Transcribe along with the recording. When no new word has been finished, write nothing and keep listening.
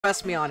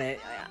trust me on it.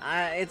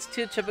 It's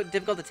too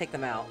difficult to take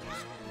them out.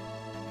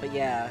 But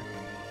yeah,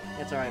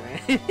 it's alright,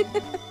 man.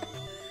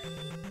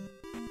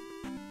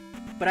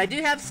 But I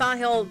do have Silent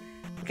Hill.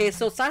 Okay,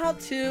 so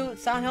Silent Hill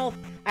 2,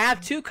 I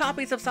have 2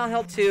 copies of Silent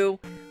Hill 2.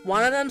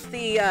 One of them's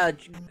the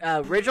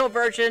original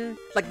version,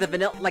 like the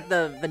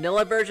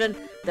vanilla version.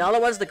 The other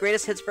one's the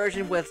greatest hits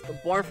version with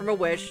Born from a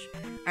Wish.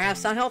 I have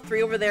Silent Hill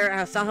 3 over there. I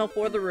have Silent Hill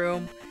 4 in the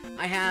room.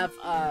 I have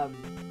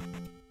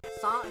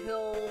Silent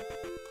Hill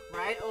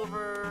right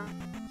over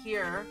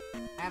here.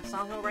 I have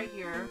Silent Hill right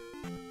here.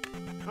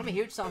 I'm a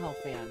huge Silent Hill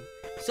fan.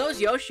 So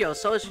is Yoshio.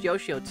 So is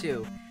Yoshio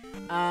too.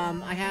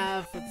 I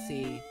have, let's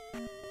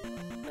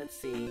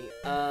see.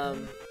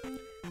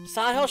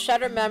 Silent Hill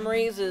Shattered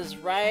Memories is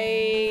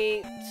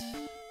right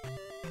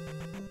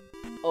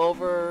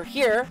over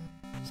here.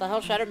 Silent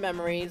Hill Shattered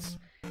Memories.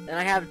 Then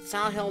I have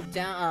Silent Hill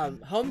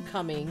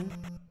Homecoming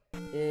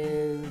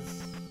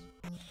is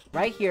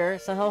right here.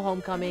 Silent Hill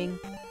Homecoming.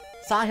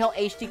 Silent Hill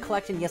HD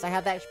Collection. Yes, I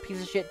have that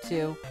piece of shit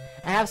too.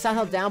 I have Silent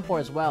Hill Downpour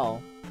as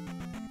well.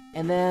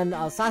 And then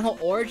Silent Hill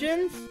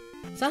Origins.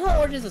 Silent Hill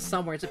Origins is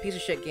somewhere. It's a piece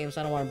of shit game,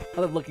 so I don't want to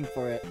bother looking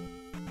for it.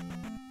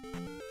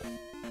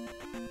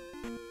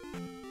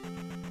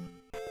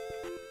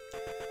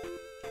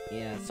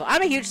 Yeah, so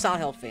I'm a huge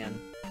Silent Hill fan.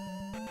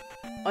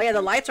 Oh yeah,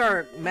 the lights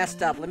are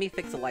messed up. Let me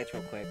fix the lights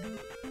real quick.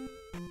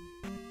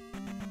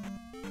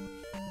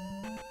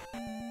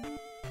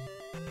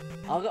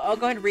 I'll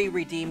go ahead and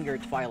redeem your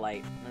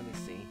Twilight. Let me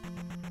see.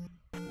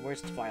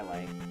 Where's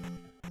Twilight?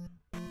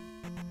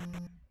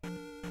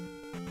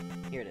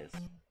 Here it is.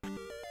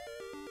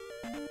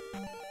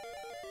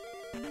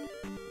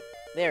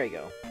 There we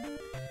go.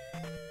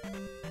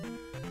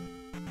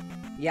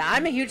 Yeah,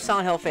 I'm a huge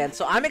Silent Hill fan,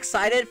 so I'm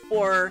excited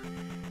for...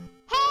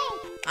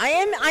 I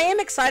am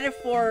excited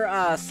for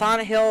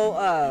Silent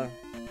Hill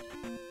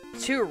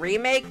 2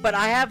 Remake, but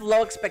I have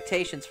low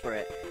expectations for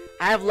it.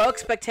 I have low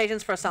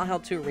expectations for Silent Hill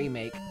 2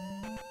 Remake.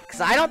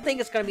 Because I don't think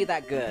it's going to be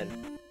that good.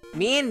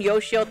 Me and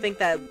Yoshio think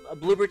that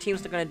Bloober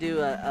Team's going to do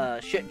a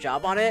shit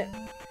job on it.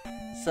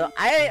 So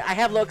I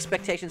have low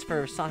expectations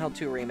for Silent Hill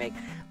 2 Remake.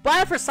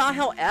 But for Silent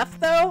Hill F,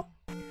 though,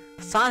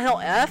 Silent Hill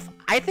F,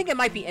 I think it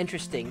might be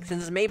interesting.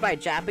 Since it's made by a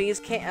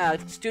Japanese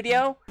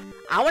studio,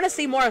 I want to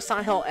see more of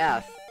Silent Hill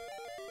F.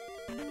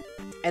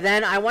 And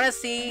then I want to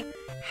see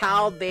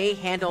how they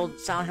handled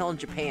Silent Hill in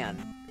Japan.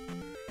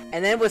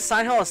 And then with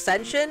Silent Hill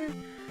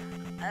Ascension,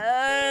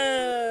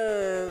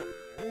 I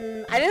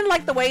didn't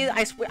like the way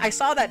I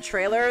saw that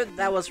trailer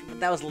that was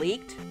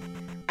leaked.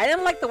 I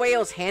didn't like the way it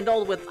was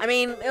handled with. I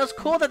mean, it was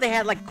cool that they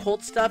had like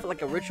cult stuff,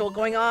 like a ritual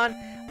going on,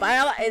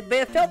 but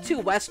it felt too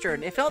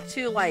Western. It felt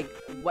too like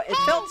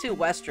too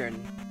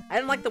Western. I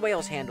didn't like the way it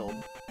was handled.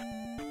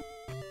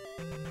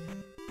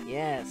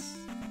 Yes.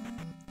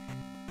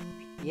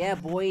 Yeah,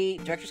 boy.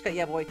 Director's Cut,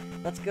 yeah, boy.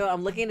 Let's go.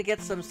 I'm looking to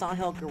get some Silent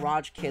Hill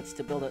garage kits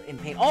to build it in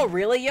paint. Oh,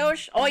 really,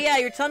 Yosh? Oh, yeah,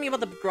 you're telling me about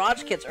the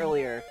garage kits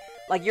earlier.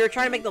 Like, you were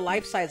trying to make the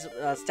life-size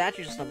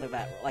statues or something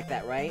like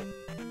that, right?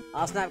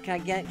 Oh, snap,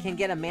 can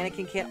get a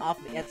mannequin kit off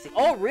of Etsy.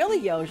 Oh, really,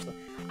 Yosh?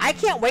 I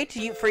can't wait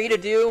for you to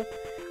do,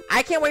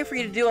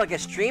 like, a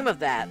stream of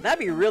that. That'd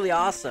be really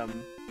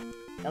awesome.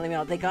 Let me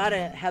know. They got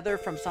a Heather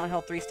from Silent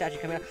Hill 3 statue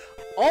coming out.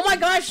 Oh, my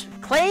gosh,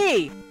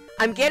 Clay!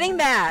 I'm getting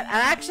that.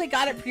 I actually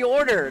got it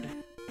pre-ordered.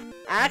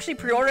 I actually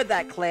pre-ordered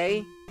that,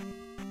 Clay.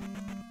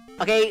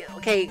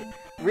 Okay,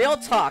 real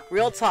talk.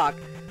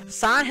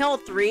 Silent Hill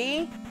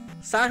 3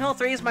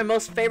 is my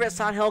most favorite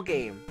Silent Hill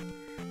game.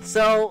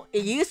 So,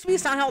 it used to be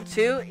Silent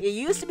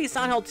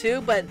Hill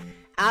 2, but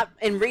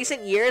in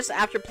recent years,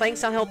 after playing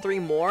Silent Hill 3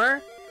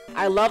 more,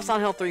 I love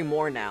Silent Hill 3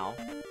 more now.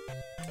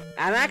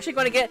 I'm actually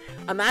gonna get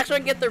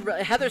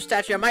the Heather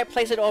statue. I might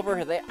place it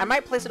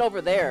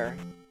over there.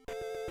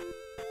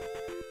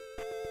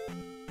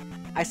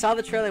 I saw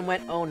the trailer and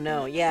went, oh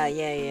no,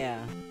 yeah.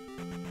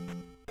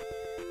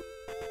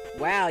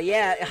 Wow,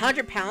 yeah,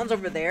 100 pounds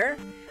over there?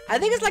 I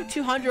think it's like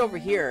 200 over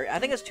here. I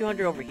think it's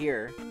 200 over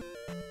here.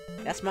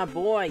 That's my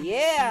boy,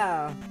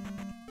 yeah!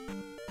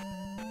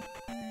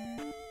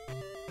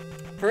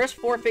 First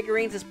 4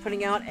 Figurines is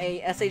putting out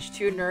a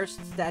SH2 nurse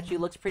statue.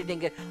 Looks pretty dang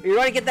good. Are you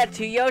gonna get that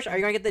too, Yosh? Are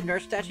you gonna get the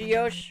nurse statue,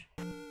 Yosh?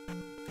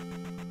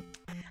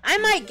 I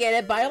might get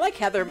it, but I like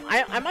Heather.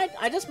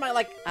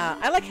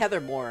 I like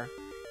Heather more.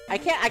 I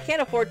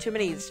can't afford too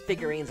many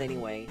figurines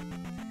anyway.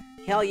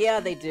 Hell yeah,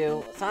 they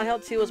do. Silent Hill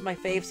 2 was my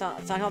fave.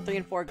 Silent Hill 3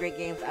 and 4 are great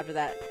games. After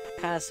that,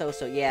 kind of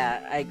so-so.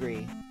 Yeah, I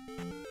agree.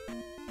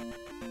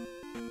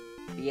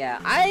 Yeah,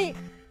 I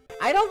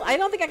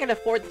don't think I can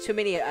afford too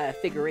many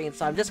figurines,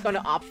 so I'm just going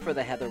to opt for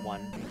the Heather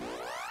one.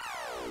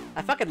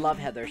 I fucking love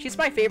Heather. She's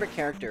my favorite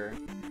character.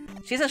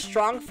 She's a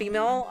strong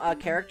female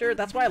character.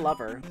 That's why I love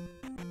her.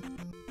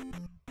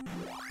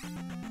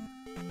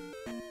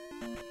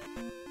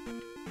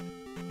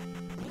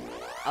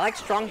 I like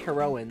strong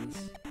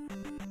heroines.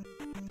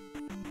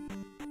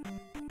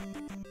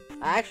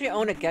 I actually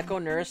own a Gecko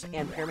Nurse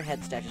and Pyramid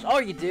Head statues. Oh,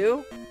 you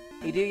do?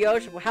 You do,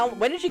 Yosh?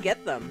 When did you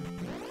get them?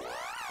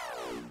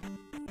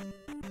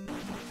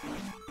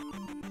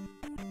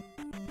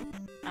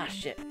 Ah,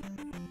 shit.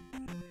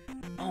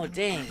 Oh,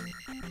 dang.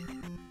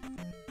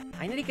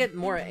 I need to get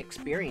more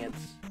experience.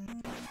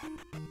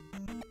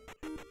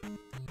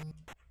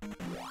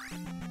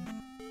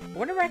 I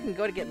wonder where I can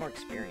go to get more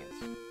experience.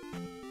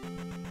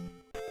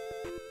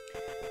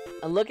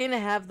 I'm looking to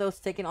have those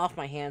taken off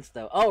my hands,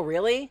 though. Oh,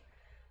 really?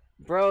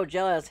 Bro,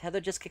 jealous.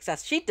 Heather just kicks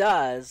ass. She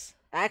does.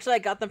 Actually, I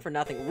got them for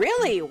nothing.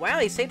 Really?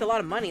 Wow, you saved a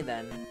lot of money,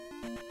 then.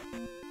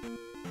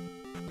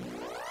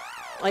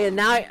 Oh, yeah,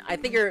 now I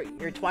think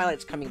your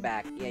Twilight's coming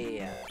back.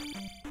 Yeah.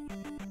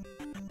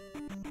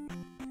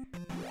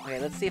 Okay,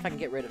 let's see if I can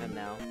get rid of him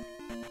now.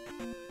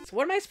 So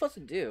what am I supposed to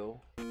do?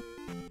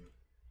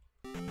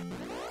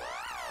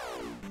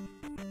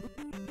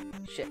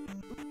 Shit.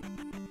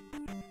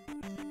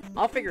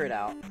 I'll figure it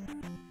out.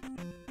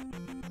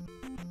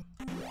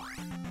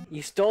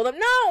 You stole them?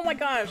 No! Oh my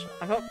gosh!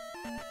 I hope...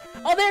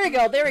 Oh, there we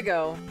go! There we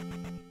go!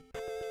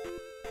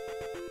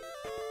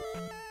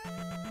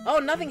 Oh,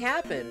 nothing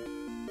happened!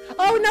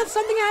 Oh, no!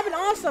 Something happened!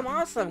 Awesome!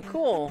 Awesome!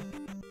 Cool!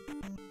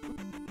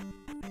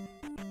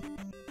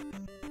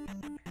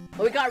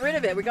 Oh, we got rid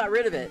of it! We got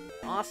rid of it!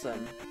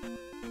 Awesome!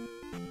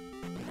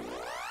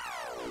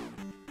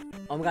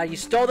 Oh my god, you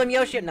stole them,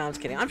 Yoshi? No, I'm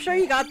just kidding. I'm sure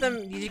you got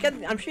them...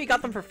 I'm sure you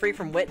got them for free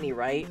from Whitney,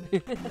 right?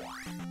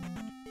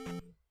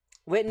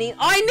 Whitney. Oh,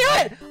 I knew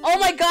it! Oh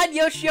my god,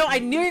 Yoshio, I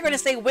knew you were gonna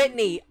say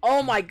Whitney!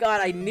 Oh my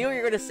god, I knew you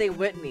were gonna say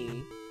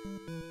Whitney.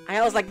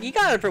 I was like, you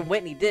got it from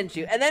Whitney, didn't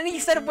you? And then he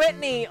said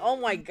Whitney! Oh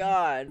my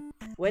god.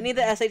 Whitney,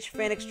 the SH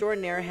fan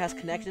extraordinaire, has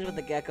connections with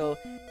the Gecko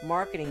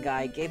marketing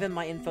guy. Gave him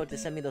my info to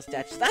send me those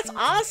statues. That's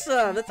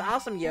awesome! That's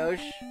awesome,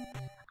 Yosh.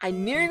 I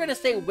knew you were gonna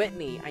say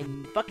Whitney. I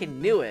fucking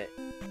knew it.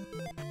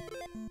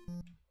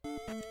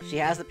 She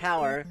has the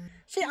power.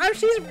 She's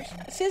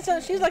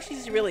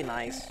really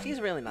nice. She's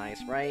really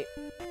nice, right?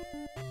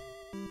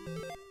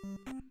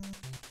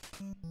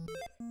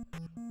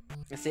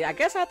 See, I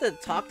guess I have to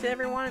talk to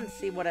everyone and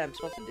see what I'm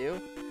supposed to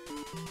do.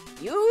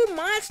 You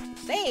must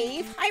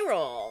save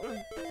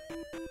Hyrule!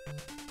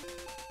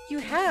 You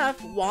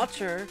have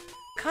Walter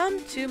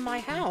come to my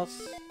house.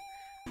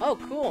 Oh,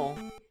 cool.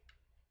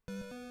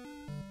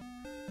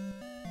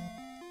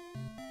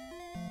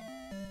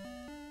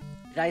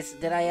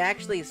 Did I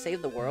actually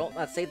save the world?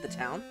 Save the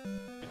town?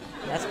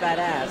 That's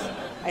badass.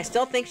 I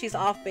still think she's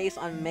off base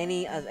on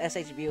many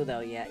SHBU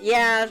though, yeah.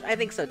 Yeah, I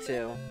think so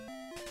too.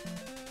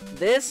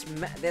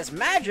 This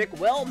magic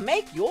will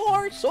make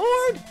your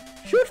sword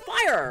shoot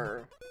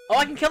fire! Oh,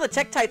 I can kill the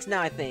Tektites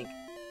now, I think.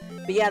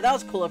 But yeah, that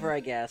was cool of her, I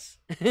guess.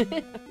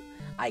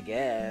 I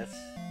guess.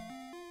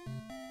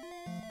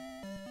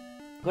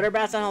 Good or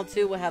Bad Silent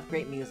Hill 2 will have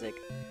great music.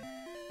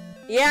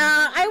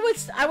 Yeah,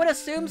 I would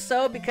assume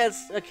so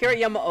because Akira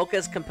Yamaoka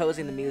is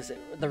composing the music,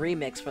 the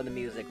remix for the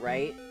music,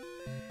 right?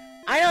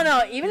 I don't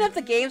know. Even if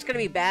the game's gonna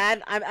be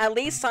bad, at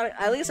least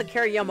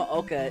Akira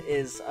Yamaoka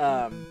is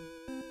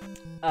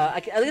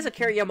at least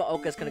Akira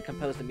Yamaoka is gonna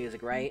compose the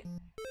music, right?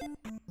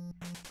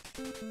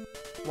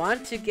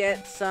 Want to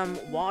get some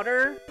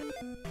water?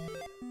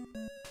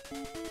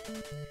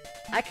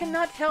 I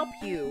cannot help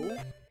you.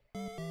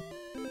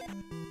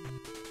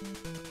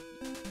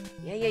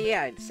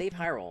 Yeah. Save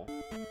Hyrule.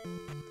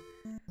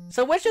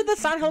 So which of the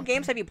Silent Hill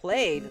games have you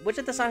played? Which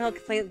of the Silent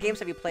Hill games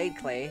have you played,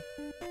 Clay?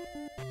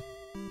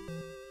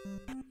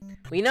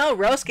 We know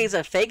Rosuke's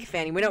a fake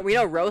fan. We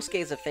know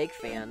Rosuke's a fake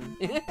fan.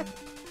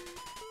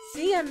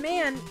 See a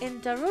man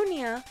in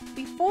Darunia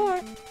before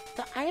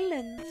the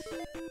islands.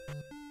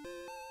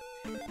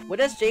 What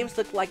does James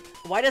look like?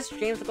 Why does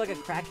James look like a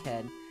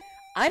crackhead?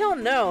 I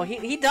don't know.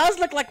 He does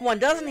look like one,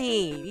 doesn't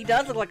he? He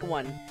does look like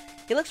one.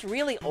 He looks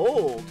really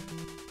old.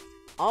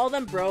 All of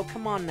them, bro.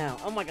 Come on now.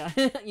 Oh my god.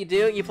 You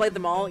do? You played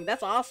them all?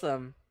 That's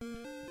awesome.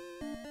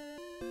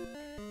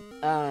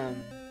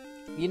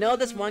 You know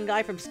this one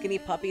guy from Skinny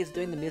Puppy is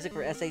doing the music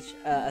for SH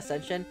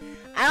Ascension?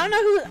 I don't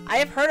know who... I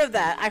have heard of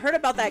that. I heard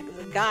about that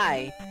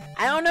guy.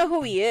 I don't know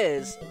who he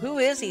is. Who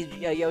is he,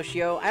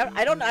 Yoshio?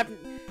 I don't know.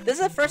 This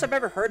is the first I've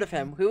ever heard of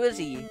him. Who is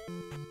he?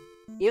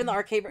 Even the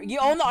arcade... You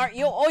own the...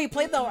 you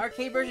played the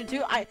arcade version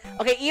too?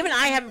 Okay, even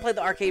I haven't played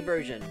the arcade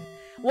version.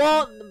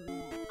 Well...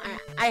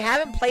 I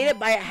haven't played it,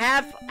 but I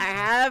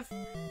have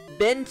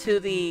been to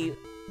the...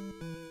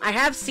 I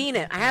have seen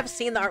it. I have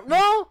seen the...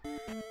 No!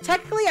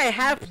 Technically, I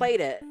have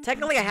played it. But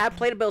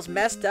it was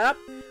messed up.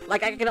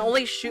 Like, I can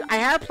only shoot... I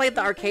have played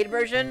the arcade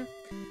version.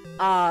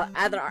 But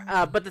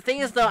the thing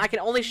is, though, I can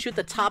only shoot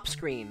the top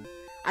screen.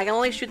 I can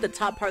only shoot the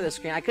top part of the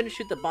screen. I couldn't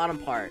shoot the bottom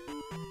part.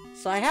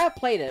 So I have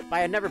played it,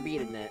 but I've never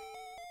beaten it.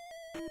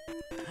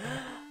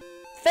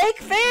 Fake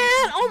fan!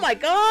 Oh my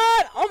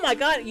god! Oh my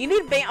god! You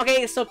need ban-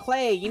 Okay, so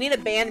Clay, you need to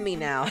ban me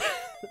now.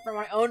 For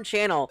my own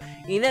channel.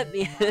 You need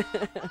to-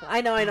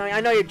 I know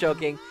you're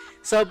joking.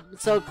 So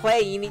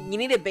Clay, you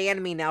need to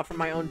ban me now from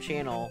my own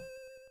channel.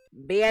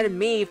 Ban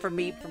me for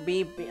being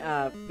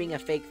a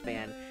fake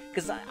fan.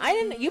 Cause I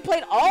didn't- you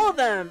played all of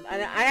them!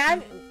 And I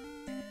haven't-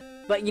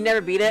 But you never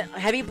beat it?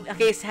 Have you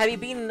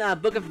beaten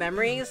Book of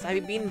Memories? Have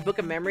you beaten Book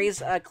of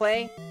Memories,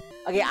 Clay?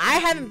 Okay, I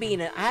haven't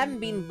beaten it. I haven't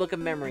beaten Book of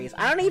Memories.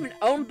 I don't even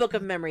own Book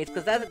of Memories,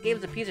 because that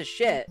game's a piece of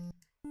shit.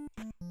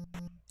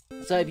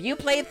 So if you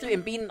played through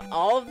and beaten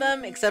all of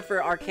them, except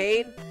for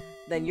Arcade,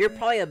 then you're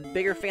probably a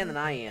bigger fan than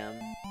I am.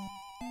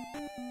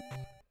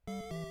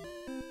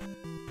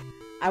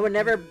 I would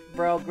never,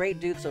 bro. Great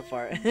dude so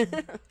far.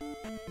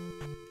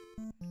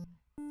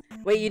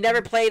 Wait, you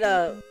never played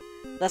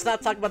Let's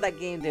not talk about that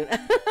game, dude.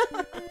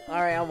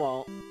 Alright, I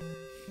won't.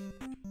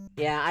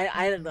 Yeah,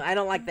 I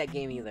don't like that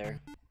game either.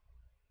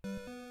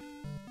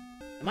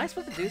 Am I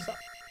supposed to do something?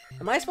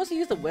 Am I supposed to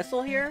use the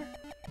whistle here?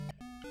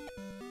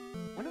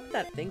 I wonder what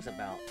that thing's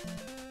about.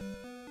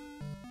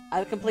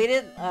 I've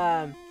completed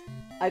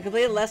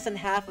less than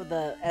half of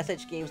the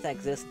SH games that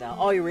exist now.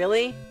 Oh, you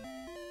really?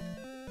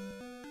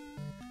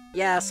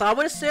 Yeah, so I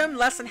would assume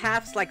less than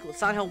half is like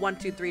Silent Hill 1,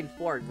 2, 3, and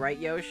 4, right,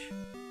 Yosh?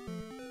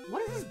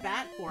 What is this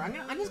bat for? I'm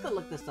just gonna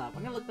look this up.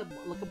 I'm gonna look up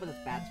what this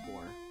bat's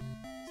for.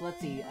 So let's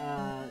see,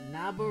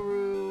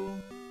 Nabaru,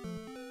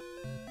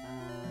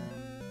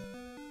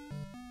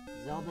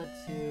 Zelda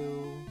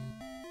 2,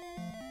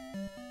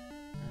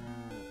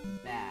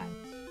 bat.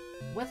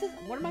 What's this?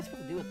 What am I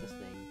supposed to do with this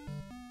thing?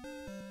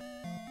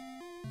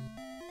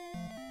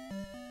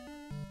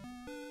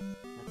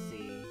 Let's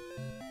see.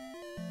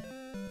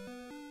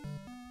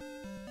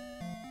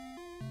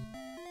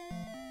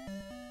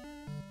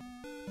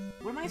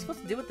 What am I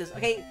supposed to do with this?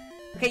 Okay,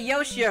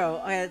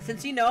 Yoshio,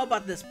 since you know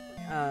about this,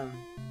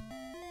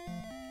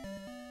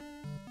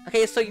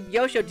 okay, so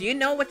Yoshio, do you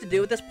know what to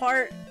do with this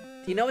part?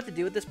 Do you know what to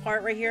do with this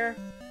part right here?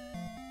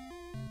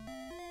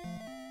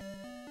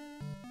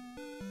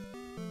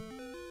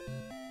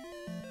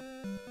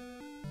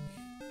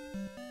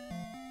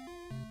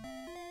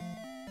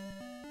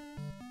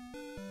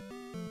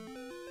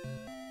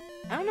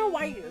 I don't know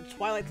why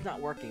Twilight's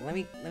not working. Let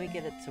me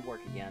get it to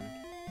work again.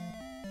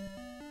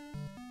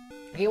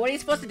 Okay, what are you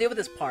supposed to do with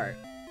this part?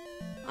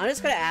 I'm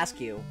just gonna ask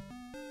you.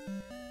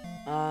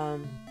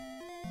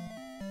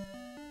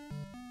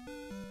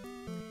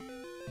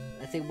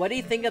 Let's see, what do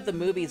you think of the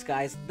movies,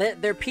 guys?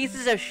 They're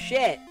pieces of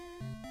shit!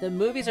 The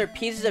movies are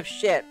pieces of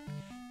shit.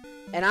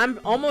 And I'm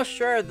almost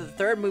sure the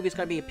third movie's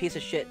gonna be a piece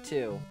of shit,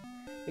 too.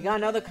 We got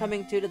another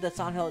coming to the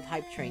Silent Hill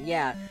hype train.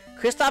 Yeah,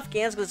 Christoph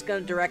Gans is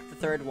gonna direct the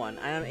third one.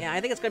 I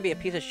think it's gonna be a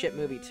piece of shit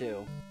movie,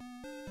 too.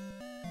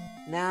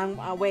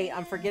 Now, wait,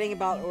 I'm forgetting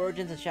about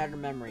Origins and Shattered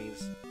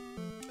Memories.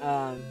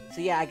 So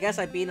yeah, I guess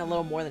I've beaten a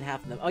little more than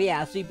half of them. Oh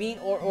yeah, so you beat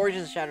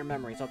Origins and Shattered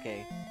Memories,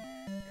 okay.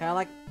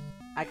 I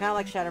kinda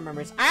like Shattered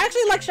Memories. I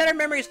actually like Shattered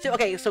Memories too.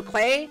 Okay, so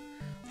Clay,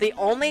 the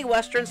only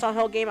Western Silent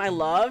Hill game I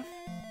love,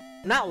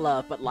 not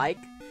love, but like,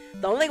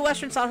 the only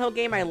Western Silent Hill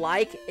game I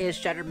like is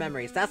Shattered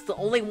Memories. That's the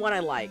only one I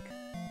like.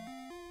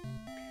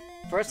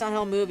 First Silent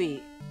Hill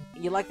movie,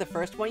 you like the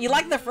first one? You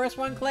like the first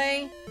one,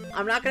 Clay?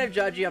 I'm not gonna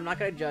judge you, I'm not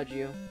gonna judge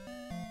you.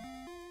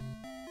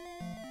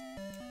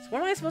 So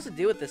what am I supposed to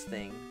do with this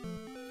thing?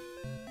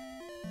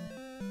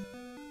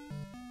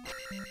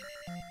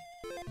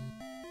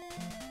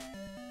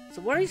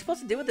 So what are you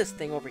supposed to do with this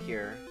thing over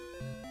here?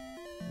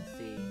 Let's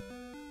see.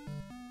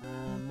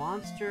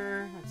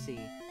 Monster, let's see.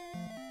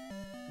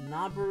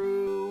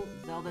 Nabaru,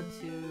 Zelda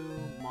 2,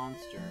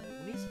 Monster.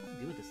 What are you supposed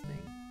to do with this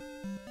thing?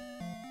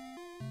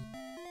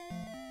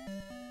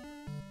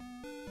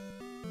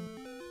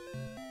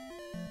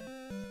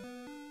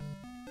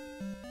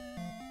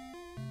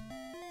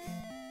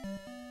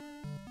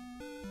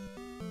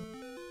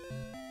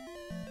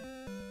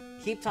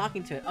 Keep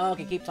talking to it. Oh,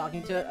 okay, keep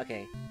talking to it?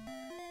 Okay.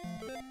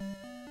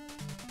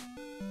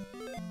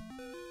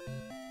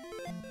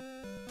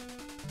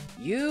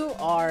 You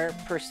are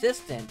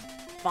persistent.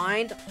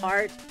 Find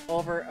heart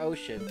over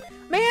ocean.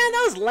 Man,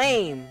 that was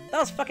lame. That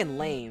was fucking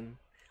lame.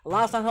 A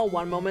lot of Silent Hill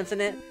 1 moments in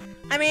it.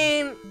 I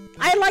mean,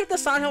 I like the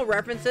Silent Hill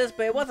references,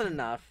 but it wasn't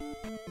enough.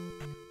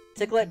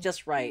 Tickle it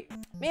just right.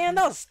 Man,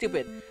 that was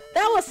stupid.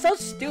 That was so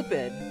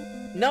stupid.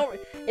 No,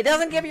 it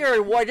doesn't give you a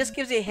reward, it just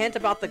gives you a hint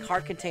about the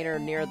heart container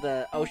near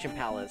the Ocean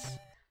Palace.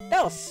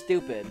 That was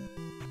stupid.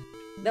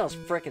 That was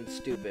frickin'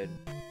 stupid.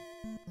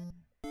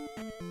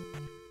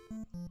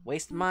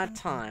 Waste my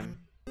time.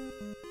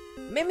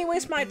 Made me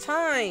waste my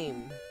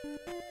time!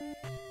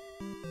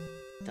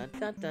 Dun,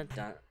 dun, dun,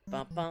 dun.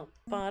 Ba, ba,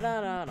 ba,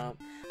 da, da, da.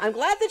 I'm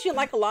glad that you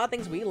like a lot of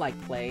things we like,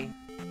 Clay.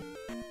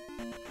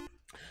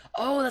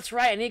 Oh, that's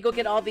right, I need to go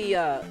get all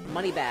the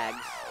money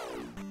bags.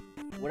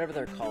 Whatever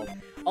they're called.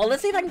 Oh,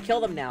 let's see if I can kill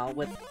them now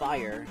with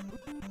fire.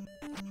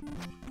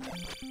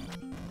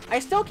 I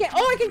still can't.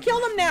 Oh, I can kill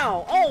them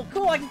now! Oh,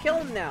 cool, I can kill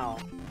them now.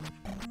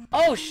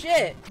 Oh,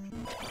 shit!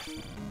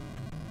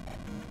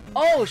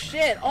 Oh,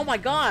 shit! Oh my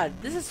god!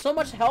 This is so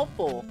much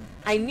helpful!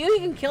 I knew you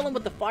can kill him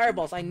with the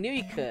fireballs. I knew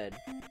you could.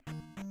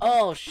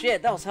 Oh,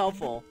 shit. That was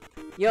helpful.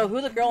 Yo,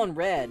 who's the girl in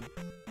red?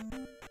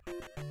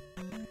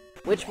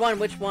 Which one?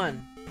 Which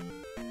one?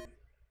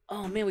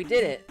 Oh, man, we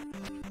did it.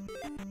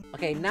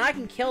 Okay, now I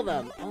can kill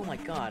them. Oh my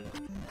god.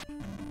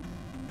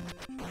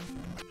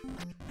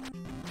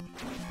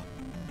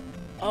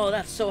 Oh,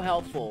 that's so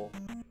helpful.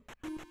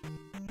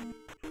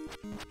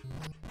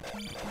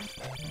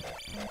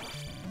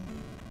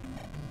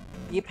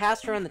 You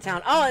passed her in the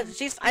town. Oh, I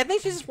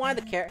think she's just one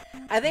of the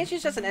I think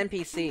she's just an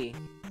NPC.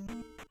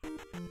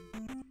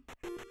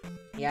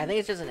 Yeah, I think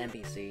it's just an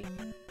NPC.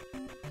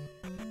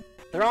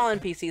 They're all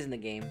NPCs in the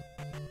game.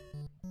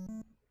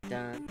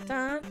 Dun,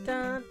 dun,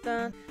 dun,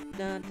 dun,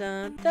 dun,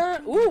 dun,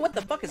 dun. Ooh, what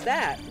the fuck is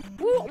that?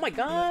 Ooh, oh my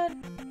god.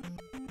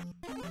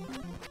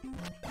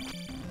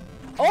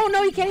 Oh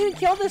no, you can't even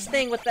kill this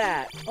thing with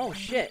that. Oh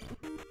shit.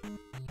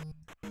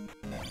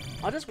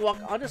 I'll just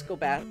go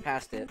back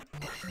past it.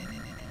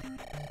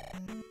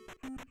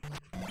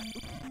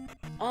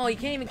 Oh, you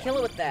can't even kill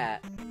it with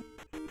that.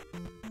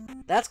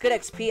 That's good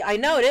XP. I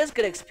know, it is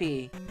good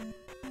XP.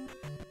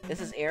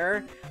 This is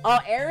error. Oh,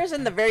 error is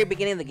in the very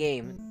beginning of the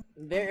game.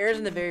 Error is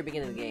in the very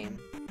beginning of the game.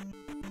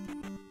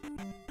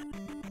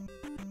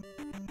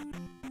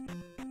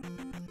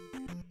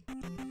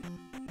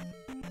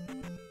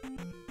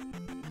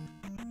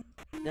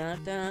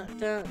 Dun, dun,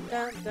 dun,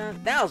 dun, dun.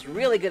 That was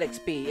really good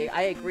XP.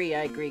 I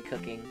agree,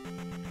 cooking.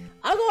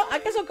 I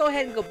guess I'll go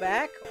ahead and go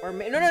back. Or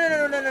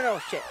no,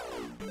 shit.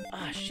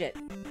 Ah, oh, shit.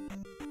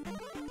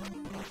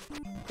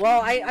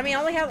 Well, I mean,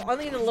 I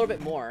only need a little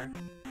bit more.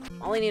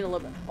 I only need a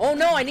little bit. Oh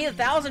no, I need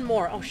 1,000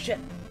 more. Oh shit.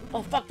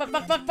 Oh fuck.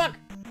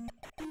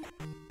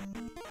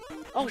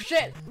 Oh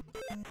shit.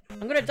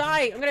 I'm gonna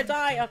die.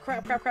 Oh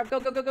crap.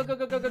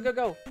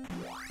 Go.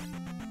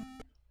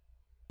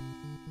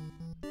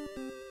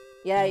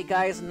 Yeah, you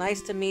guys,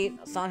 nice to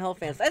meet Silent Hill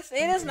fans. It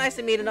is nice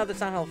to meet another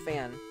Silent Hill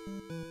fan.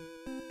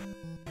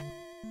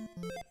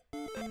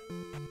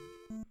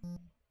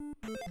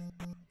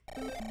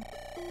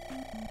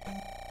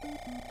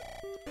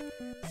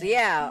 So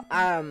yeah,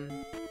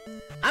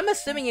 I'm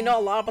assuming you know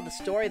a lot about the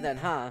story then,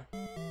 huh?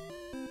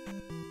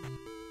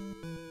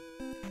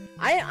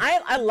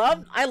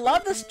 I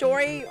love the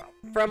story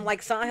from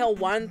like Silent Hill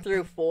 1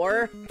 through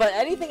 4, but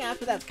anything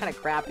after that's kind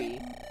of crappy.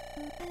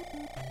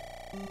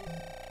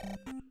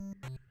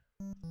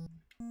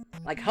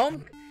 Like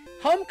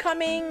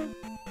Homecoming,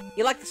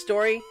 you like the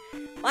story?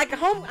 Like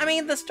I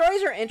mean, the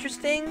stories are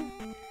interesting.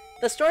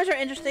 The stories are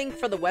interesting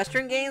for the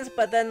Western games,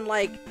 but then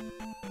like,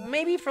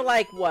 maybe for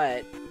like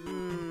what?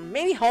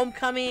 Maybe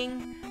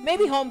Homecoming.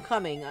 Maybe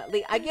Homecoming.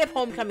 I give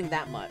Homecoming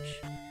that much.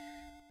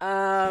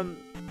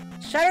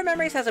 Shattered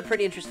Memories has a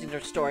pretty interesting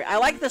story. I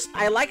like this.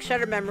 I like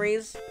Shattered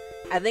Memories.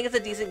 I think it's a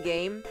decent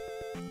game.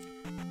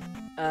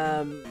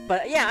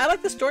 But yeah, I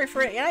like the story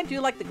for it, and I do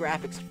like the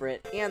graphics for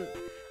it, and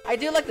I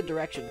do like the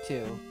direction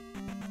too.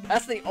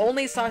 That's the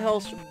only Silent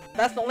Hill.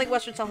 That's the only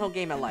Western Silent Hill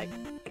game I like.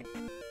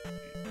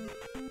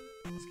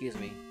 Excuse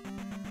me.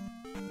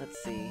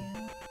 Let's see.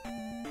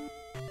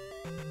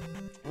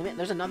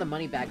 There's another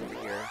money bag over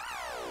here.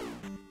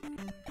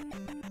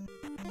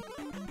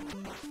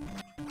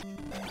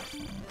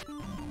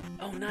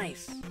 Oh,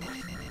 nice.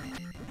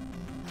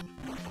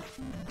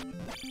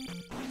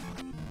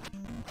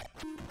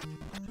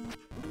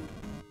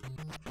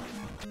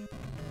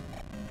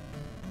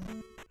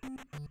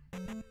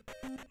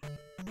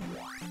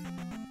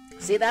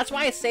 See, that's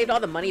why I saved all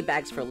the money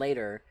bags for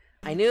later.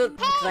 I knew,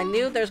 because I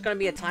knew there's gonna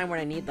be a time when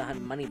I need the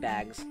money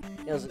bags.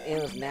 It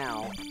was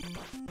now.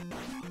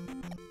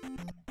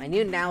 I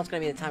knew now it's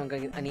gonna be the time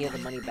I needed the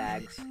money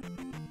bags.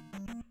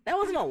 That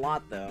wasn't a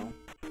lot, though.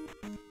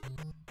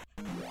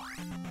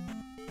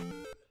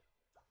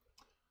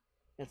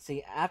 Let's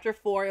see, after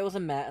 4, it was a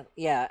mess.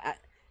 Yeah,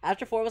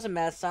 after 4 was a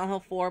mess. Silent Hill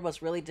 4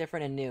 was really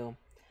different and new.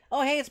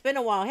 Oh, hey, it's been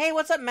a while. Hey,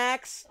 what's up,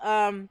 Max?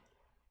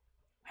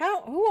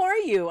 Who are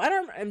you? I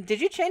don't,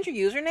 did you change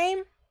your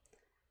username?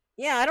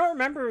 Yeah, I don't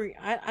remember,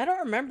 I don't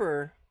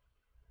remember.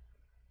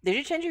 Did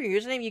you change your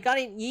username? You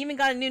even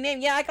got a new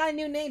name. Yeah, I got a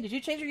new name. Did you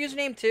change your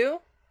username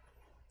too?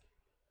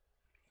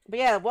 But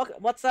yeah,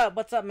 what's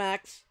up,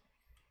 Max?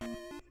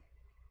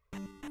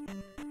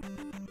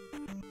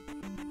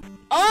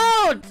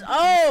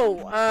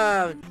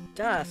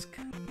 Dusk.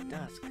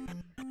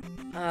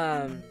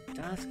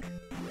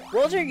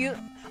 What was your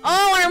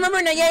Oh, I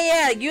remember now.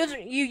 Yeah.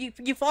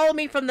 You followed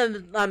me from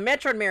the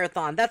Metroid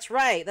Marathon. That's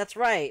right.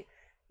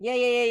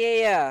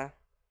 Yeah.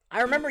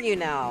 I remember you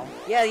now.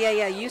 Yeah.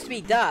 You used to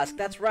be Dusk.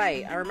 That's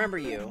right. I remember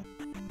you.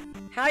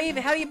 How you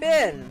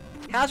been?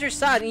 How's your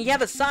son? You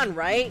have a son,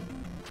 right?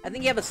 I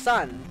think you have a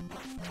son.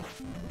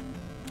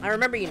 I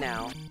remember you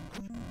now.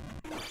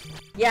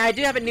 Yeah, I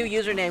do have a new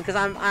username because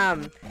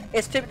I'm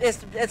it's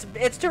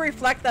to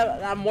reflect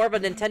that I'm more of a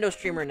Nintendo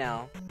streamer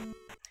now.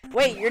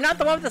 Wait, you're not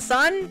the one with the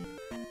son?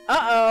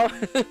 Uh-oh.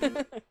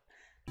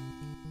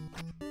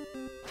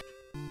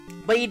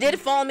 But you did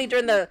follow me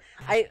during the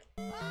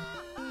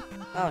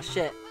Oh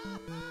shit.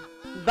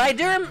 But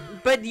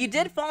you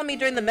did follow me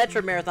during the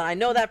Metroid Marathon. I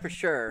know that for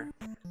sure.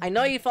 I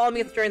know you followed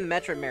me during the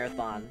Metroid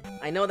Marathon.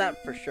 I know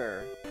that for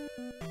sure.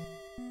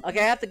 Okay,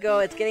 I have to go.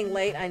 It's getting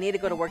late. I need to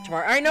go to work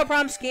tomorrow. Alright, no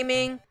problem,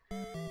 Scheming.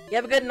 You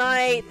have a good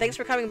night. Thanks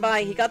for coming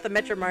by. He got the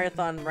Metroid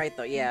Marathon right,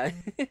 though. Yeah.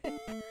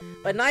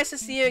 But nice to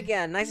see you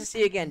again. Nice to see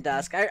you again,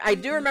 Dusk. I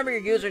do remember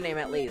your username,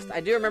 at least.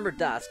 I do remember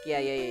Dusk.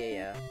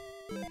 Yeah.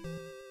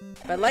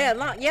 But,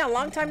 yeah,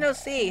 long time no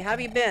see. How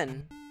have you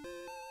been?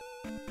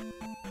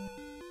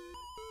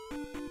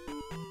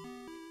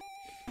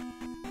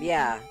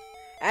 Yeah.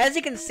 As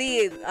you can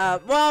see,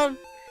 well,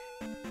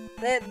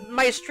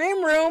 my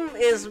stream room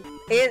is...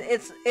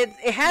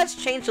 It has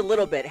changed a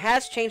little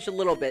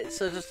bit.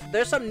 So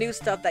there's some new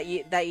stuff that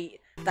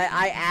that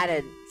I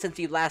added since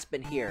you've last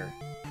been here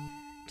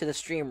to the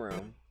stream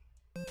room.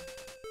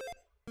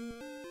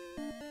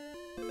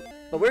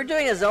 But we're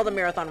doing a Zelda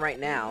marathon right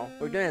now.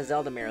 We're doing a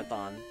Zelda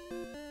marathon.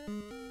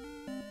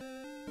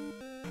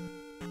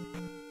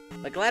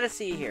 But glad to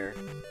see you here.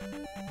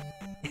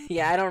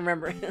 Yeah, I don't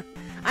remember.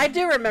 I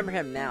do remember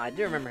him now. I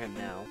do remember him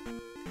now.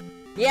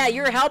 Yeah,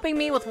 you were helping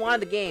me with one of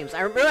the games.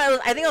 I remember.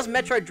 I think it was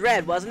Metroid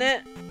Dread, wasn't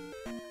it?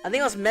 I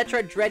think it was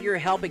Metroid Dread. You were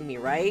helping me,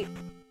 right?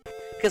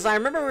 Because I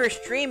remember we were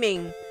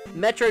streaming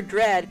Metroid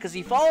Dread. Because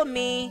you followed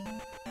me.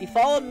 You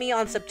followed me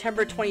on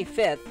September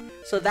 25th.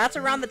 So that's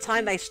around the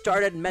time that I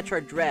started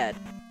Metroid Dread.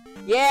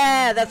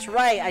 Yeah, that's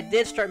right. I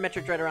did start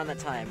Metroid Dread around that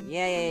time.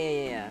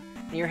 Yeah.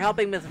 And you're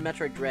helping me with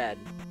Metroid Dread.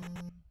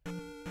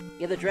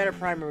 Yeah, the Dread or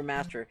Primary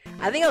Master.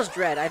 I think it was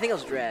Dread.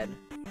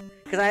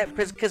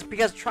 Because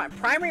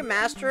Primary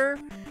Master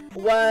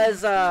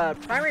was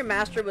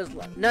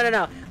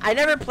no. I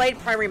never played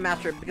Primary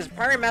Master because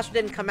Primary Master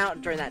didn't come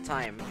out during that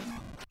time.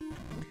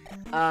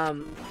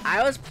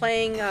 I was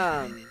playing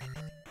the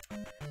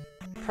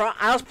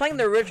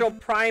original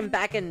Prime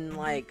back in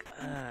like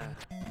I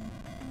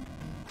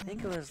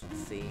think it was,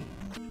 let's see.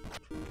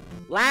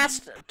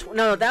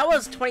 No, that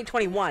was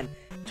 2021.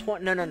 No.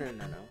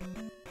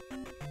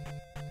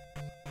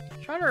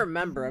 I'm trying to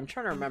remember.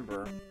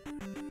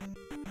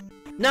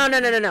 No.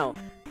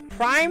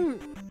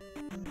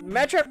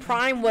 Metroid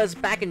Prime was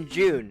back in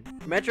June.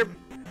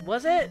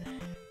 Was it?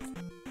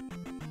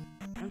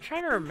 I'm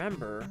trying to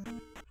remember.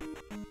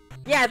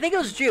 Yeah, I think it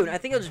was June.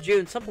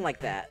 Something like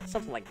that.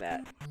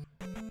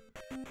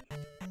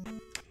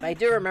 But I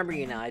do remember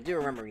you now.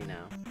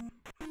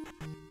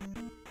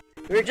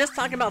 We were just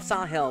talking about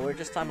Silent Hill.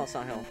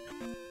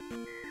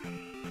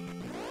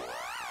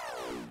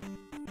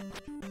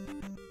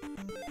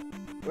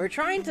 We're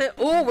trying to...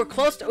 Oh, we're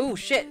close to... Oh,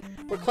 shit.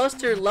 We're close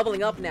to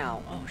leveling up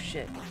now. Oh,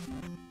 shit.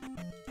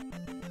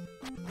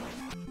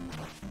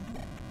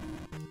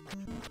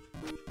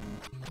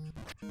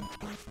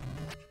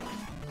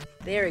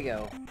 There we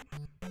go.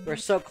 We're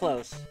so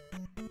close.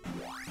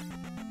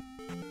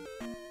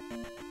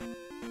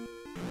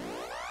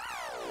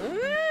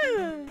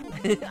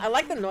 I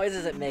like the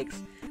noises it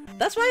makes.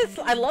 That's why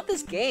I love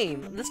this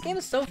game. This game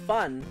is so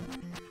fun.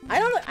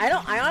 I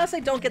honestly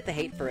don't get the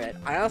hate for it.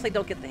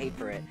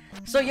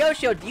 So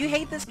Yoshio, do you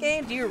hate this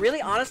game? Do you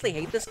really honestly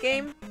hate this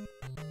game?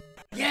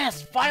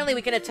 Yes, finally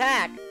we can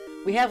attack.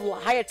 We have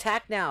high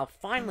attack now.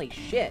 Finally,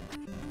 shit.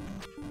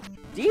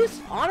 Do you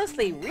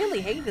honestly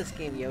really hate this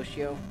game,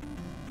 Yoshio?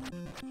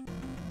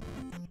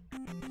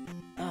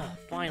 Oh,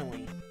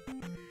 finally.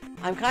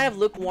 I'm kind of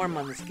lukewarm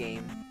on this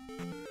game.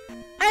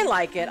 I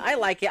like it.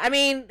 I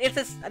mean,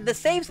 the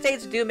save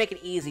states do make it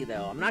easy,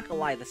 though. I'm not gonna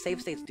lie, the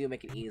save states do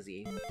make it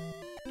easy.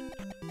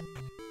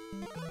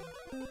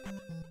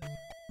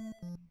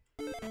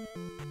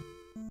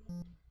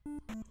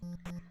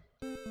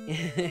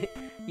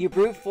 You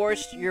brute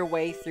forced your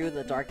way through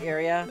the dark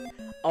area?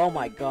 Oh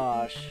my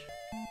gosh.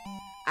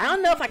 I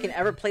don't know if I can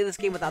ever play this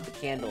game without the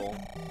candle.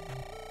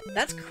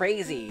 That's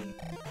crazy.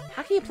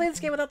 How can you play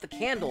this game without the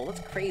candle?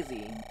 That's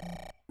crazy.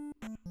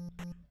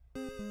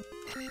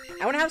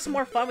 I want to have some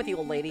more fun with you,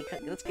 old lady.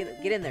 Let's get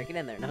in there.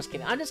 No,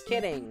 I'm just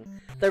kidding.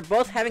 They're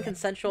both having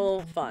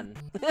consensual fun.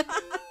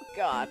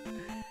 God.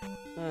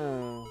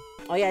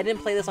 Oh yeah, I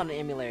didn't play this on an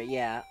emulator.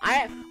 Yeah,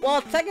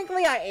 well,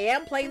 technically I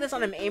am playing this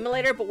on an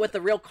emulator, but with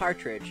the real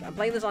cartridge. I'm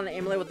playing this on an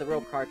emulator with the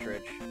real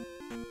cartridge.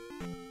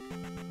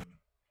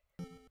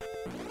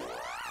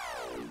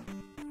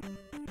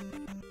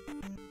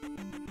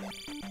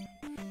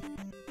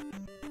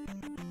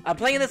 I'm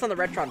playing this on the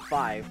Retron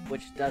 5,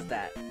 which does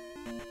that.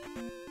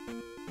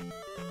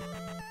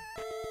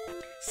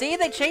 See,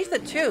 they changed the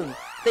tune.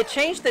 They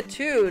changed the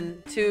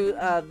tune to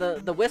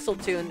the whistle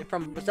tune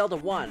from Zelda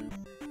 1.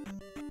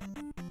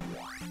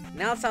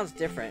 Now it sounds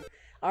different.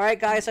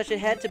 Alright guys, so I should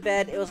head to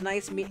bed. It was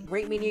nice,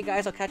 great meeting you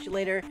guys. I'll catch you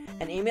later.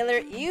 An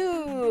emulator?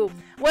 Ew!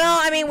 Well,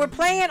 I mean, we're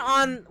playing it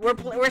on...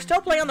 We're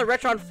still playing on the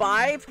Retron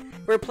 5.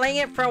 We're playing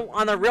it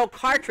on the real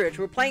cartridge.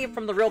 We're playing it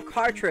from the real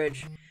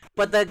cartridge.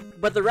 But the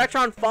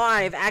Retron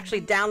 5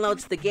 actually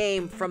downloads the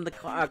game from the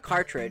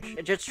cartridge.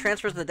 It just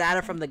transfers the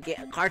data from the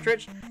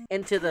cartridge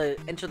into the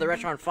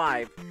Retron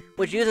 5,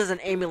 which uses an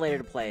emulator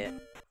to play it.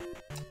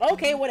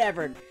 Okay,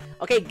 whatever.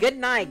 Okay, good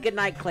night,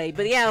 Clay.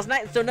 But yeah, it was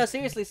nice. So no,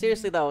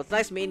 seriously though, it's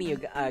nice meeting you,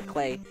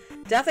 Clay.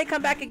 Definitely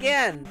come back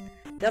again.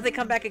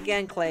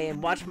 Clay,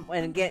 and watch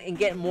and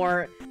get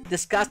more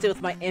disgusted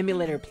with my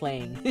emulator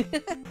playing.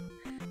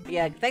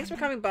 Yeah, thanks for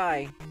coming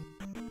by.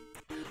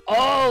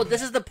 Oh,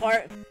 this is the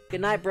part.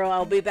 Good night, bro.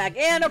 I'll be back.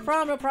 Yeah, no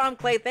problem,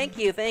 Clay. Thank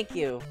you.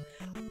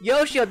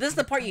 Yoshio, this is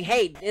the part you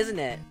hate, isn't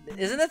it?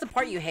 Isn't this the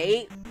part you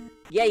hate?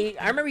 Yeah,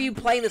 I remember you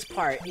playing this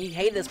part, and you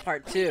hated this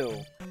part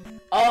too.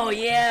 Oh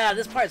yeah,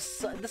 this part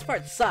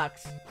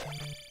sucks.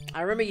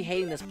 I remember you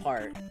hating this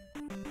part.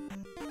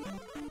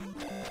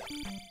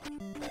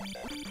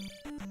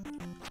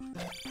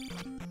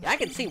 Yeah, I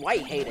can see why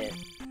you hate it.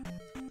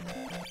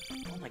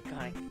 Oh my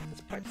god,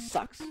 this part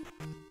sucks.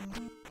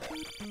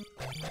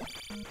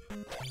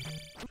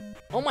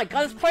 Oh my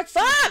god, this part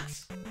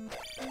sucks!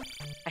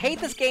 hate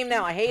this game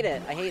now. I hate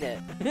it. I hate it.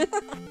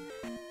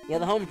 Yeah,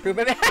 the home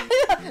improvement,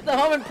 the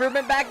home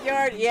improvement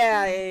backyard.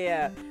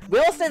 Yeah.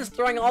 Wilson's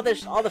throwing all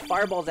the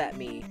fireballs at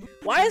me.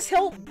 Why is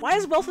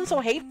Wilson so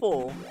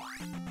hateful?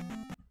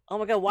 Oh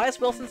my god, why is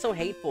Wilson so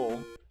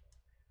hateful?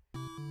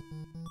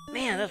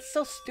 Man, that's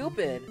so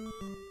stupid.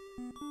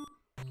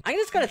 I'm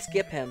just gonna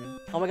skip him.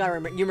 Oh my god,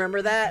 you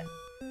remember that?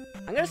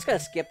 I'm just gonna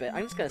skip it.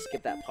 I'm just gonna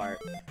skip that part.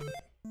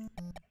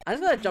 I'm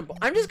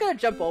just gonna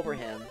jump over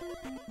him.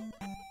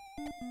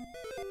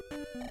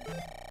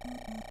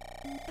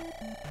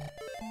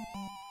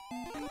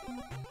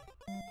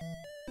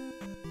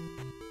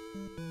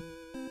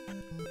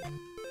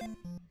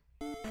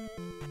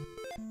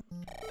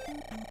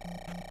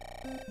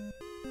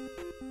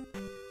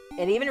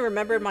 It even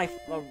remembered my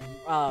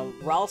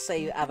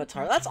Ralsei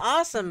avatar. That's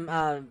awesome,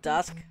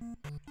 Dusk.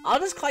 I'll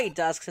just call you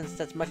Dusk since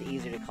that's much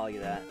easier to call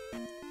you that.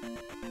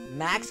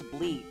 Max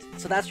Bleat.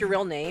 So that's your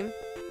real name?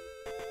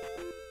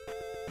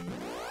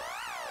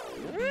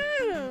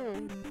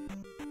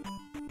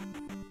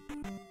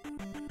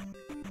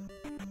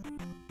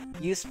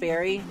 Use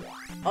fairy?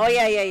 Oh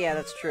yeah,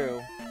 that's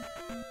true.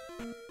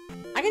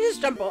 I can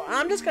just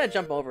I'm just gonna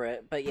jump over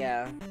it, but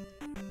yeah.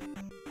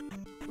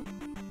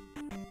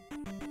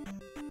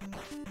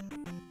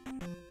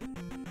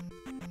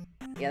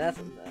 Yeah, that's...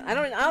 I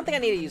don't think I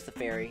need to use the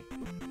fairy.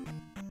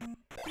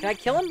 Can I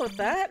kill him with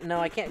that? No,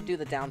 I can't do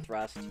the down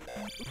thrust.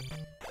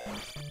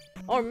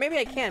 Oh, maybe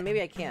I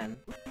can.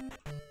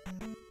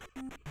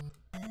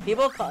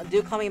 People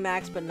do call me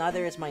Max, but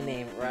neither is my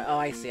name. Right? Oh,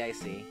 I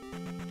see.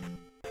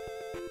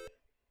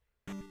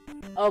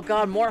 Oh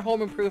god, more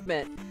home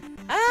improvement.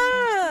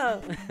 Ah!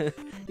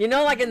 You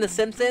know, like in The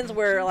Simpsons,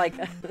 where like,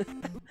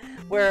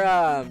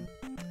 where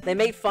they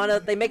make fun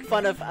of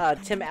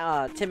Tim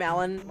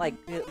Allen, like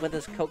with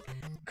his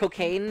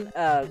cocaine.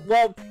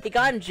 Well, he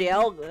got in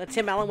jail.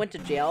 Tim Allen went to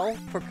jail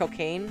for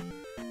cocaine,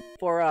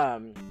 for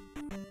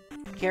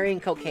carrying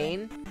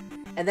cocaine,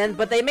 and then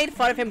but they made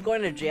fun of him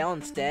going to jail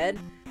instead.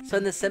 So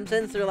in The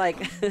Simpsons, they're like,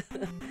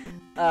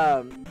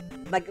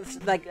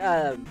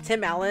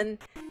 Tim Allen,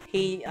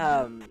 he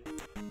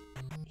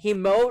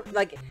mowed,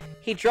 like,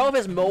 he drove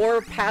his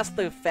mower past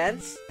the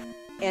fence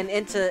and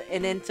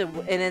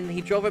then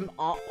he drove him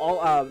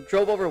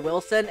drove over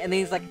Wilson, and then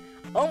he's like,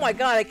 oh my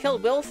god, I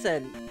killed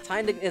Wilson.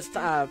 It's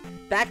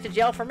back to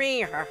jail for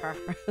me.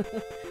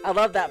 I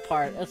love that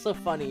part. It's so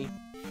funny.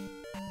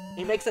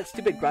 He makes that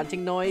stupid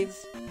grunting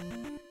noise.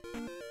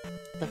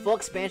 The full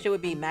expansion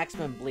would be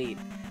Maximum Bleed.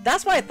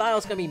 That's why I thought it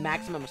was gonna be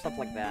Maximum or stuff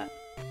like that.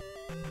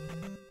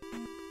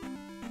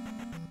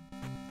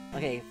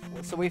 Okay,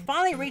 so we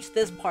finally reached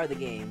this part of the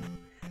game.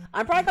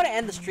 I'm probably gonna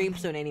end the stream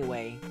soon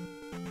anyway.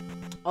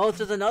 Oh, so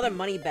there's another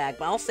money bag,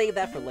 but I'll save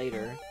that for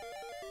later.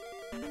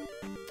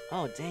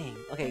 Oh, dang.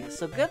 Okay,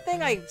 so good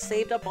thing I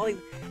saved up all these...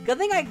 Good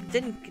thing I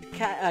didn't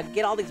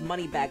get all these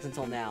money bags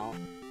until now.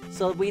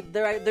 So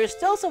there's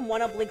still some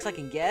 1-up links I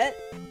can get.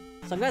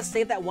 So I'm gonna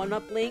save that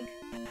 1-up link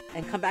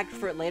and come back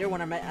for it later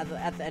when I'm at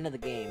the end of the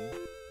game.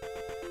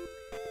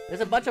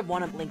 There's a bunch of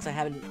 1-up links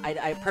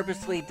I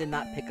purposely did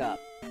not pick up.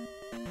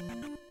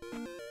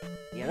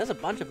 Yeah, there's a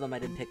bunch of them I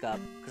didn't pick up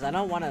because I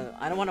want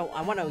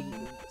to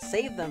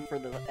save them for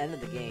the end of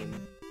the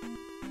game.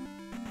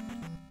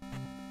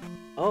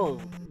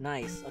 Oh,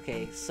 nice.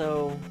 Okay,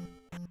 so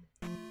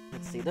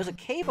let's see. There's a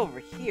cave over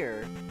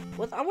here.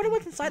 I wonder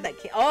what's inside that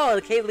cave. Oh,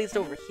 the cave leads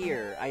over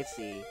here. I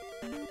see.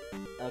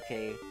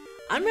 Okay,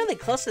 I'm really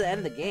close to the end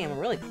of the game. I'm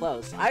really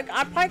close. I'm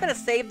probably gonna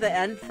save the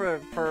end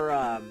for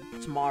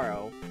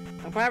tomorrow.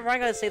 I'm probably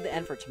gonna save the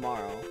end for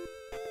tomorrow.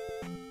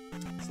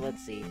 So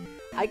let's see.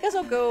 I guess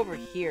I'll go over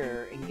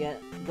here and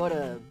go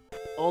to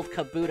old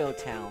Kabuto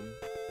town.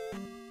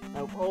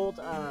 Old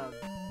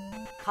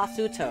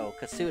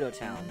Kasuto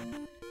town.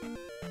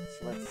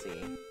 So let's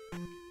see.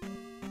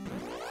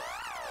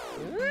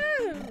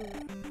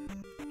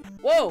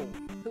 Whoa!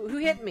 Who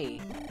hit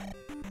me?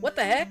 What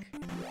the heck?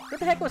 What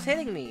the heck was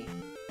hitting me?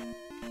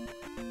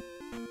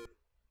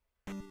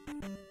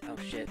 Oh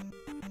shit.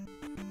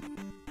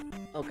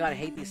 Oh god, I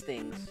hate these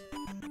things.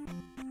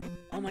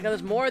 Oh my god,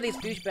 there's more of these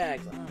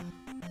douchebags. Oh.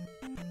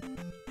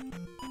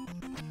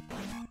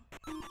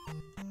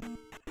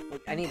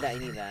 I need that,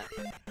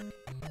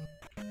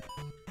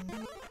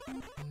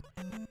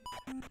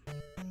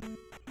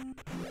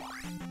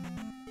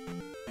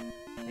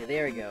 Okay,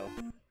 there we go.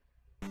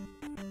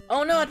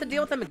 Oh no, I have to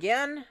deal with them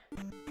again?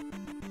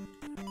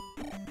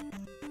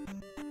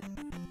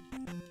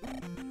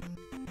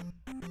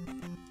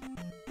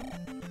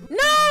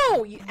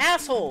 No! You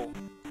asshole!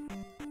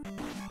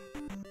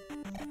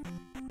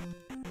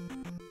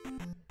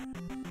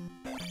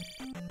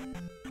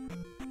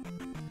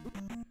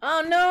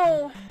 Oh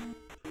no!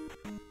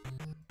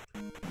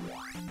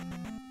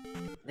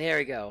 There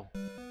we go.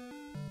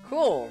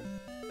 Cool.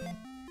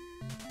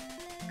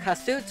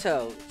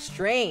 Kasuto.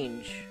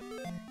 Strange.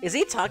 Is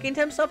he talking to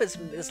himself?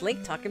 Is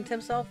Link talking to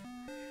himself?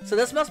 So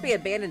this must be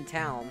abandoned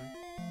town.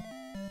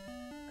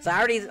 Cause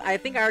I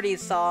think I already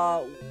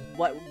saw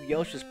what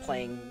Yosh was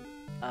playing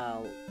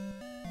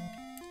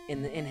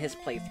in his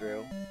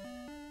playthrough.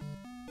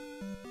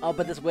 Oh,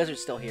 but this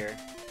wizard's still here.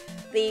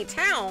 The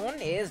town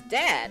is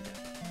dead.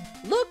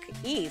 Look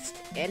east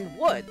in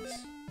woods.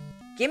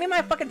 Give me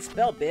my fucking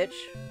spell, bitch.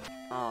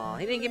 Aw,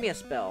 he didn't give me a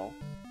spell.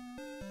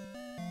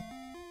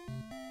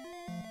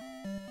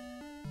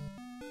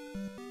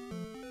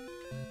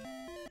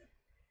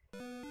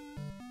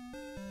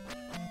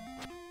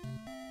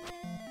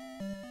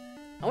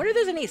 I wonder if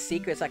there's any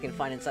secrets I can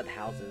find inside the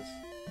houses.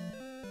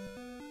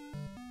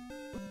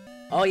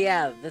 Oh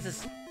yeah, this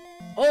is...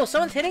 Oh,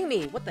 someone's hitting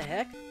me! What the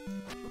heck?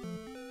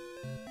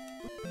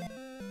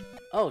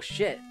 Oh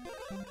shit.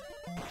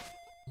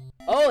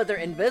 Oh, they're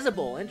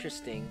invisible.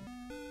 Interesting.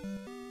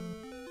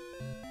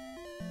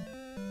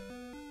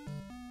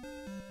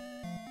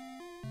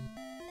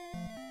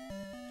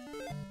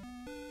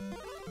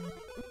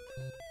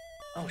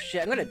 Oh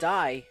shit, I'm gonna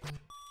die.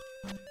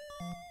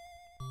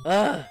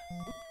 Ugh.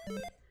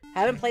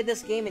 Haven't played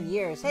this game in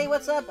years. Hey,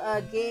 what's up,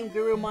 Game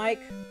Guru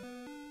Mike?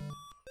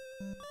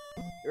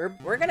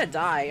 We're gonna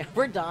die.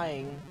 We're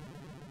dying.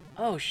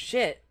 Oh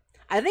shit.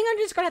 I think I'm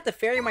just gonna have to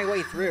ferry my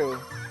way through.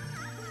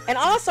 And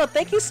also,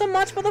 thank you so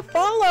much for the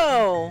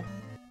follow!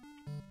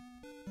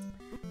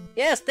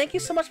 Yes, thank you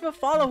so much for the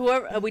follow,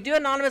 whoever- we do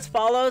anonymous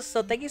follows,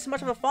 so thank you so much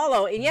for the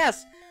follow. And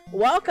yes,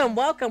 welcome,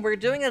 welcome, we're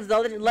doing a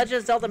Legend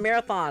of Zelda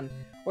Marathon.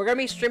 We're gonna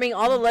be streaming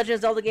all the Legend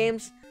of Zelda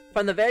games,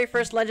 from the very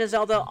first Legend of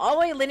Zelda, all the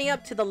way leading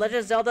up to the Legend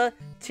of Zelda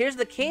Tears of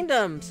the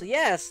Kingdom. So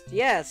yes,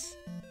 yes.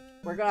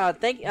 We're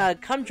gonna,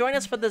 come join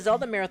us for the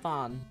Zelda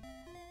Marathon.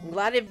 I'm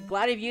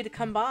glad of you to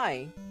come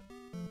by.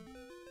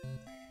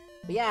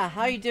 But yeah,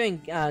 how are you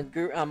doing,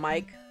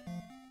 Mike?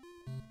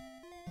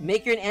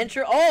 Make your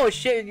intro. Oh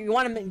shit! You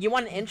want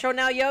an intro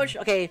now, Yosh?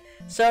 Okay,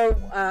 so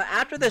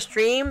after the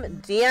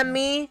stream, DM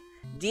me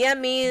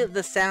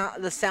the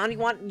sound you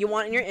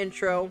want in your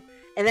intro,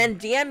 and then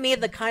DM me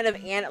the kind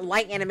of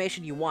light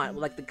animation you want,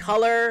 like the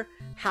color,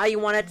 how you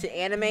want it to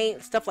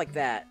animate, stuff like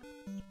that.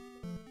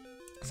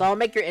 So I'll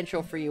make your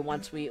intro for you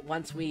once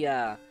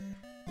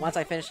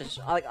I finish this.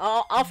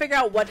 I'll figure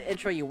out what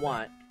intro you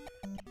want.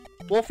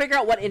 We'll figure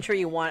out what intro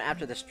you want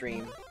after the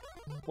stream.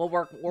 We'll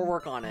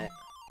work on it.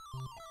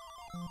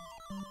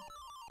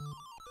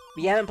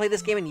 But you haven't played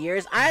this game in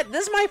years?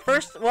 This is my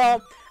first,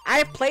 well,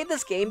 I've played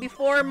this game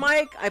before,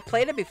 Mike. I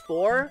played it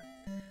before,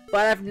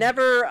 but I've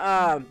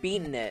never,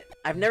 beaten it.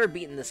 I've never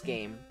beaten this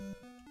game.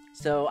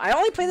 So, I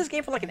only played this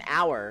game for like an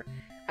hour.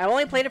 I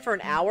only played it for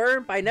an hour,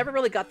 but I never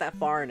really got that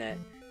far in it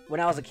when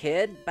I was a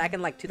kid, back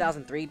in like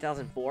 2003,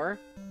 2004.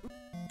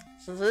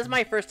 So this is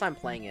my first time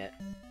playing it,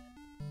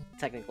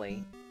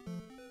 technically.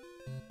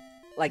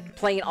 Like,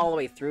 playing it all the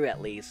way through,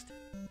 at least.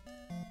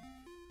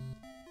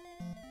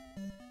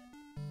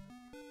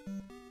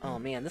 Oh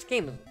man, this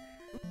game is...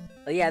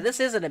 Yeah, this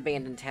is an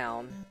abandoned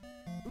town.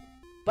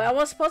 But I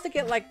was supposed to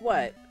get, like,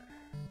 what?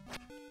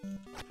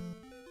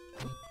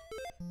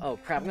 Oh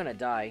crap, I'm gonna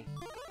die.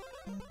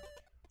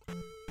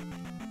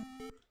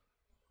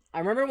 I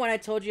remember when I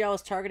told you I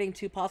was targeting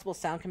 2 possible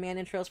sound command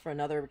intros for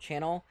another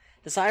channel.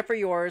 Decide for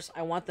yours.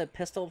 I want the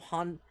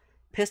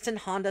Piston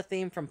Honda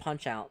theme from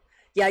Punch-Out.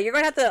 Yeah, you're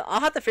gonna have to... I'll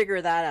have to figure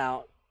that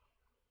out.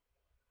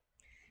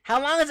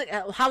 How long is it?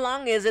 How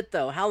long is it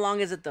though? How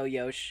long is it though,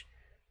 Yosh?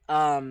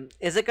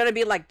 Is it gonna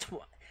be like...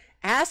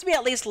 It has to be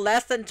at least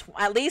less than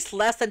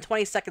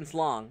 20 seconds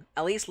long.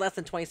 At least less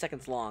than 20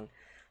 seconds long.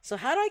 So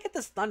how do I get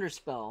this Thunder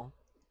spell?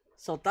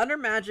 So Thunder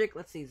Magic.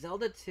 Let's see.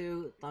 Zelda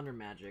 2 Thunder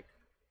Magic.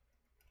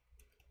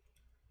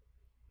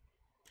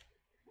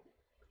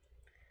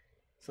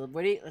 So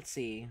what do you... Let's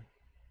see.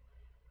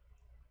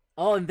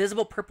 Oh,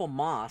 Invisible Purple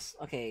Moss.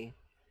 Okay.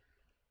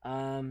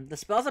 The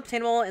spell is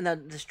obtainable in the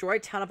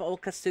destroyed town of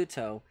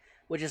Okasuto,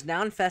 which is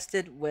now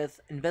infested with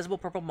invisible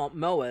purple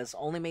moas,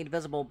 only made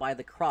visible by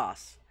the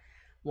cross.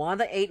 One of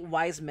the 8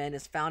 wise men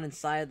is found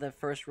inside the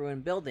first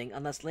ruined building.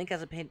 Unless Link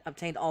has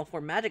obtained all 4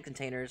 magic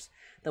containers,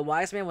 the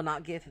wise man will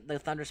not give the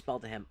thunder spell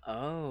to him.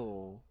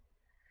 Oh.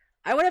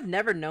 I would have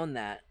never known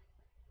that.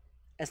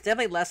 It's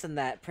definitely less than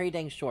that. Pretty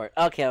dang short.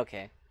 Okay,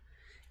 okay.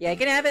 Yeah, you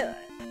can have it.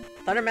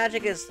 Thunder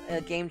Magic is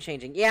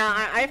game-changing.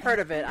 Yeah, I've heard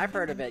of it. I've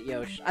heard of it,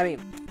 Yosh. I mean,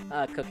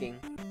 cooking.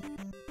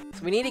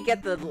 So we need to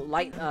get the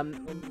light,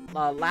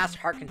 last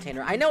heart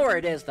container. I know where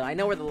it is, though. I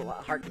know where the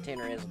heart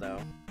container is,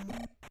 though.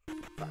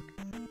 Fuck.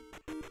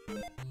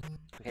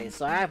 Okay,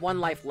 so I have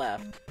 1 life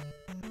left.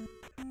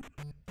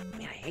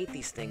 Man, I hate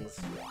these things.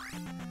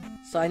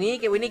 So we need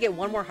to get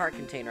 1 more heart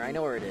container. I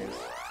know where it is.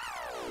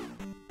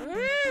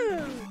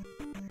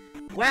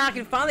 Wow, I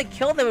can finally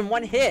kill them in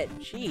 1 hit.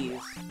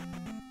 Jeez.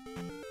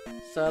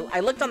 So, I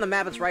looked on the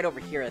map, it's right over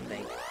here, I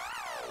think.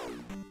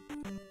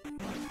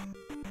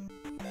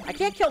 I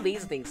can't kill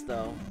these things,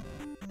 though.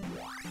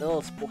 The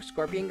little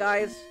scorpion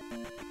guys.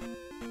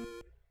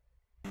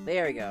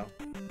 There we go.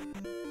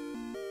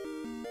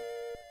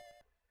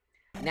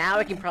 Now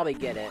I can probably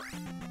get it.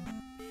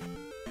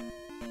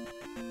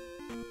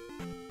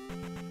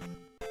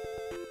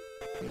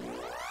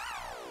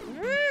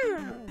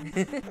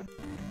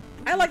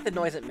 I like the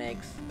noise it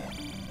makes.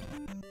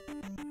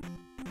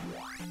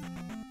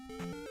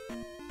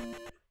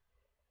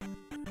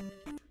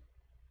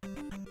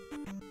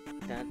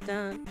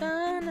 Dun,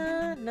 dun,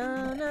 na,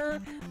 na, na.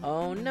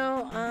 Oh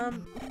no,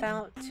 I'm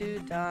about to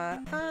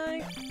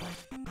die.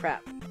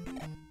 Crap.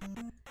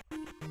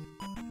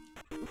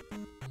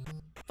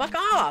 Fuck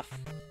off!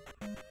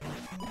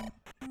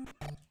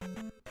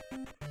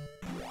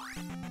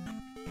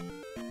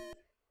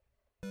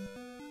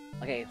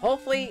 Okay,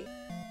 hopefully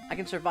I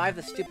can survive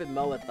the stupid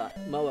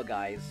Moa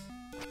guys.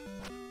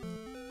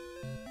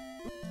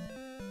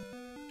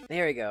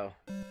 There we go.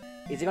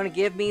 Is he gonna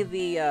give me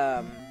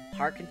the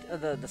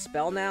the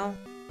spell now?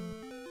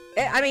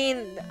 I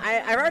mean,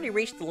 I've already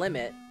reached the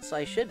limit, so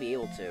I should be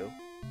able to.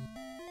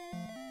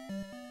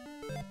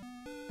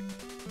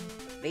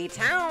 The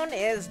town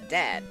is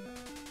dead.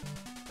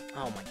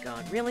 Oh my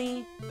god,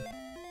 really?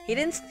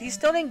 He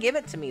still didn't give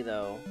it to me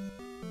though.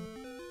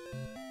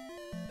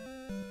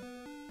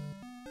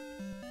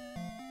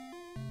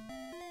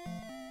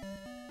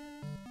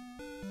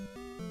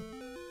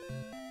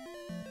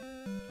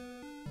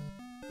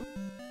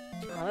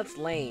 Oh, that's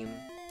lame.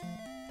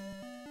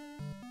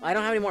 I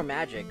don't have any more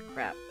magic.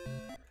 Crap.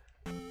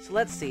 So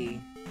let's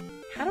see.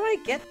 How do I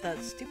get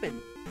that stupid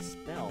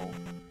spell?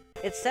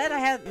 It said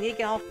I need to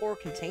get all 4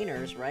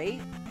 containers,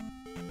 right?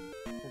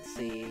 Let's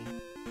see.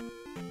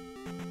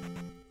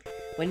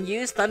 When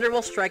used, Thunder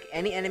will strike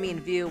any enemy in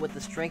view with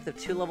the strength of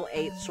 2 level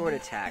 8 sword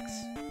attacks.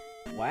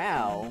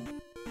 Wow.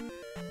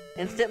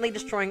 Instantly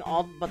destroying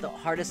all but the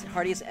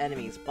hardiest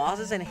enemies.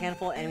 Bosses and a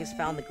handful of enemies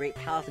found in the Great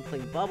Palace,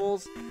 including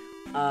Bubbles,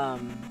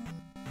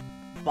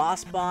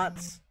 Boss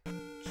Bots,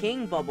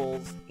 King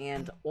Bubbles,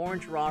 and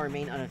Orange Raw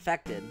remain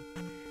unaffected.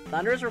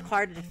 Thunder is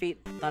required to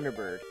defeat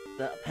Thunderbird,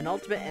 the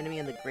penultimate enemy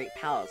in the Great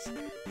Palace.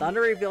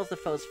 Thunder reveals the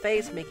foe's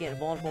face, making it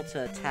vulnerable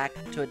to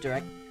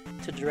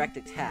direct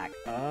attack.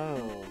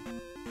 Oh.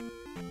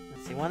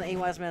 Let's see. One of the 8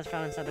 wise men is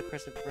found inside the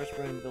first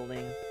ruin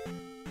building.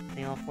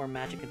 Getting all 4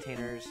 magic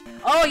containers.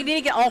 Oh, you need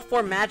to get all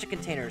 4 magic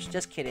containers.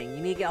 Just kidding.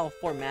 You need to get all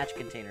 4 magic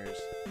containers.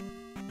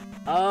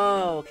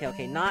 Oh,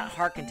 okay. Not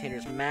heart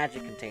containers,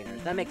 magic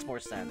containers. That makes more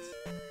sense.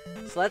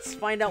 So let's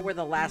find out where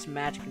the last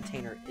magic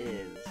container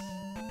is.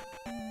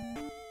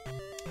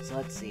 So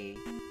let's see.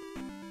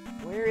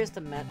 Where is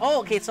the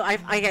oh, okay, so I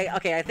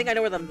think I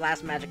know where the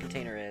last magic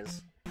container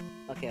is.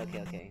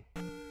 Okay.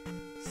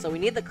 So we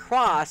need the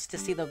cross to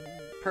see the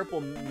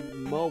purple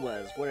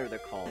MOAs, whatever they're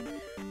called.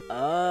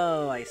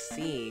 Oh, I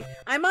see.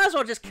 I might as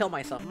well just kill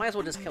myself.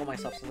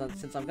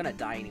 Since I'm gonna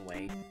die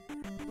anyway.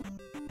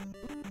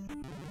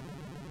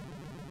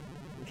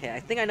 Okay, I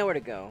think I know where to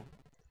go.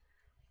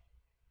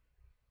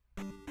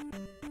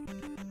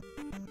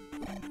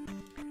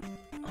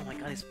 Oh my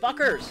god, these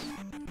fuckers!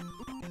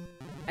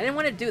 I didn't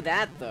want to do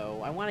that,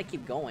 though. I want to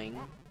keep going.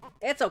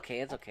 It's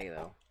okay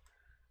though.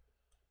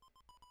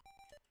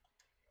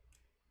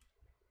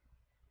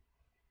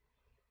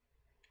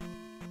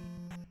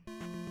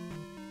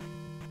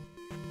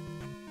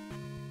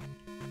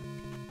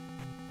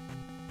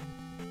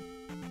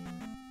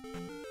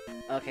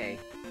 Okay.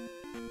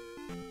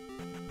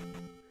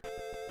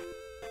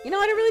 You know,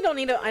 I really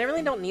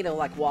don't need to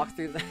like walk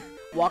through the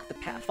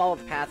follow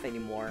the path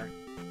anymore.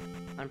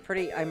 I'm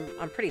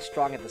pretty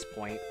strong at this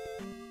point.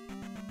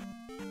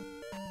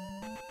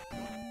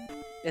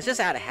 It's just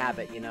out of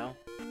habit, you know?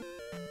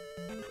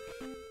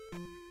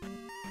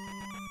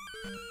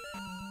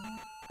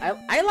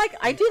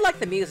 I do like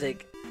the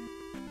music.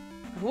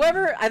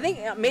 Whoever, I think,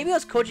 maybe it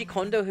was Koji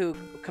Kondo who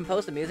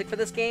composed the music for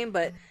this game,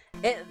 but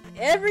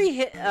every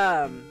hit,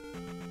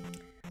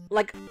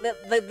 like,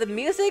 the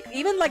music,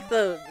 even like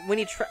when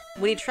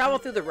you travel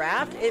through the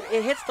raft, it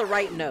hits the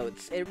right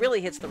notes. It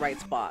really hits the right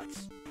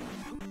spots.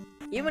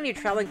 Even when you're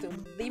traveling through,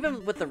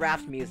 even with the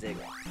raft music.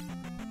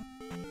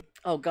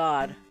 Oh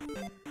god.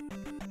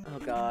 Oh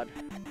god.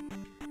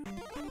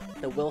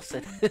 The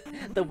Wilson.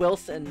 The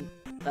Wilson,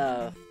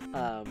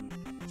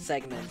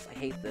 segments. I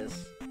hate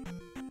this.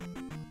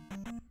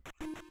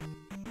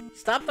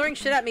 Stop throwing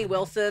shit at me,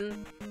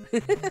 Wilson!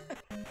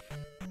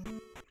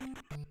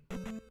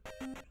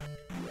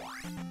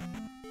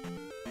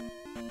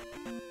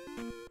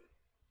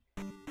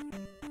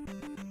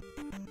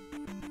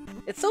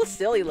 It's so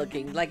silly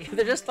looking, like,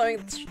 they're just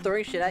throwing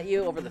shit at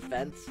you over the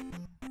fence.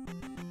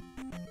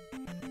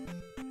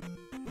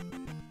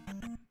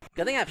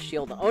 Good thing I have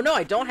shield on. Oh no,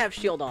 I don't have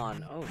shield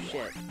on! Oh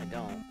shit, I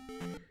don't.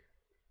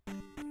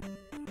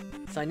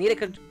 So I need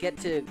to get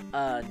to,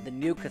 the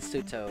new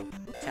Katsuto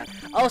town.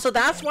 Oh, so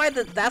that's why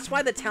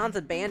the town's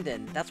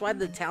abandoned. That's why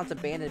the town's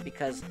abandoned,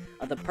 because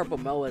of the purple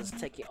Moas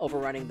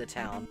overrunning the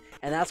town.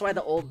 And that's why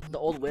the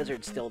old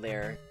wizard's still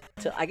there.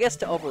 I guess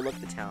to overlook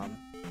the town.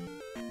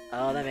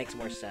 Oh, that makes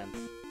more sense.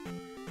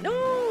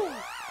 No!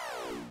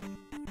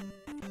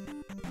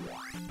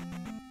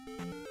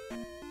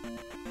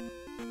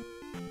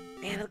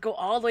 Man, it'll go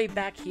all the way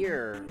back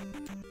here.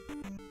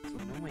 It's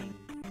annoying.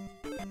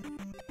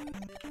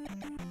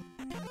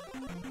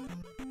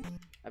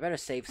 I better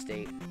save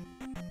state.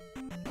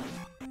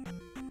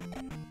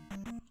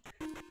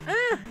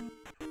 Ah!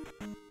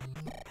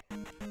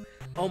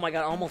 Oh my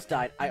god, I almost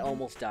died. I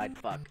almost died.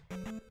 Fuck.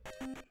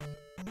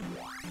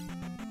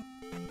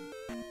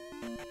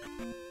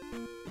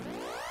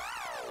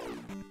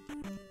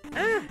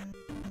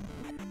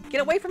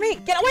 Get away from me!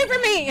 Get away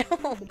from me!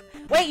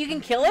 Wait, you can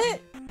kill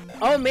it?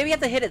 Oh, maybe you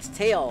have to hit its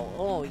tail.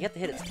 Oh, you have to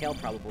hit its tail,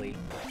 probably.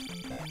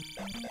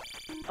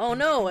 Oh,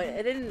 no,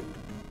 it didn't...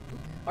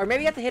 Or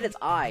maybe you have to hit its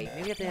eye.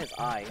 Maybe you have to hit its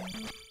eye.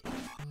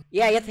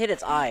 Yeah, you have to hit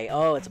its eye.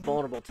 Oh, it's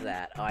vulnerable to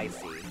that. Oh, I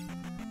see.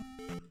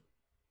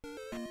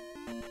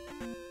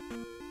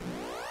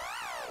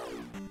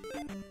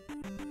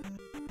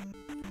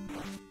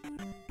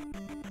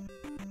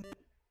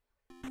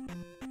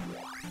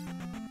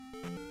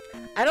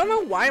 I don't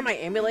know why my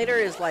emulator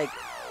is like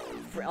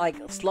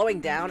slowing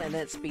down and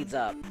then it speeds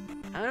up.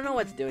 I don't know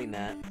what's doing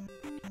that.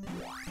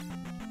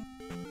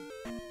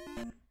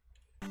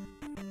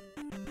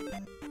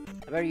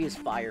 I better use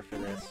fire for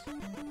this.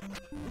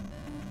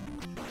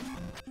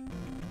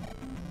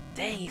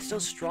 Dang, he's so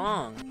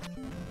strong.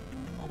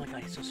 Oh my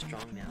god, he's so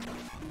strong now.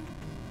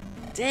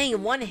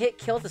 Dang, one hit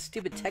killed the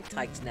stupid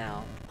Tektites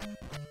now.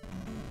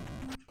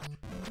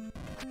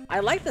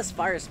 I like this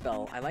fire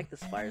spell. I like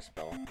this fire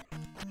spell.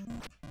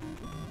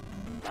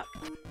 Fuck.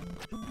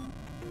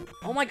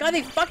 Oh my god,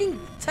 they fucking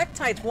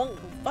Tektites won't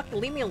fucking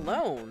leave me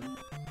alone.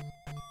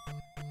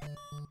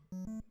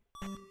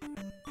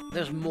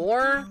 There's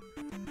more?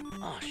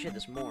 Oh shit,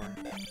 there's more.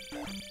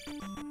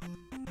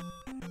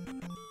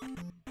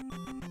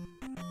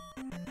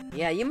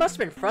 Yeah, you must have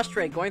been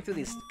frustrated going through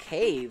these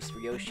caves,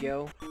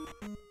 Yoshio.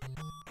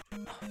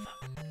 Oh,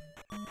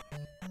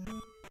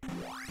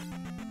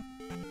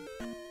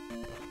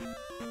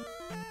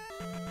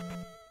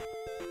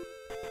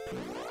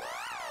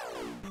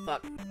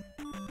 fuck. Fuck.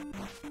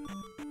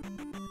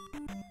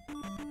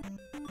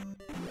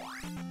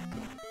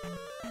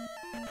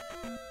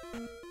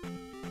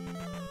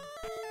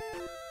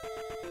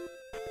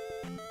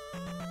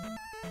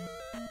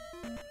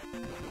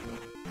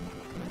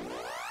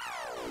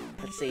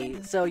 Let's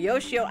see. So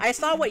Yoshio, I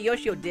saw what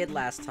Yoshio did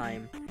last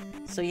time.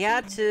 So you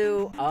had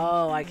to...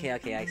 Oh,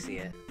 okay, I see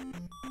it.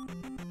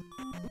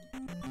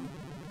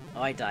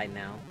 Oh, I died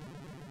now.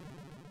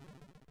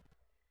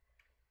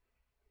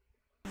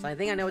 So I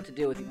think I know what to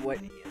do with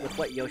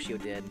what Yoshio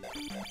did.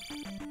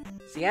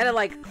 So you had to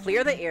like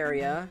clear the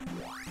area.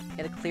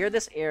 You had to clear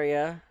this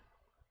area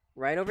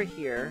right over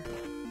here.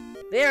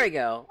 There we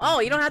go.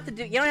 Oh, you don't have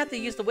to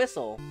use the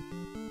whistle.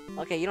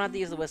 Okay, you don't have to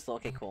use the whistle.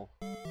 Okay, cool.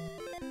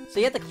 So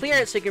you have to clear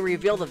it so you can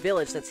reveal the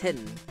village that's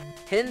hidden.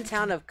 Hidden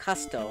town of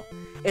Custo.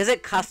 Is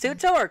it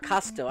Casuto or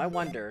Custo? I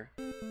wonder.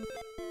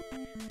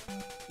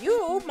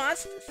 You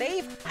must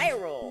save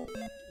Hyrule!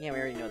 Yeah, we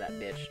already know that,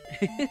 bitch.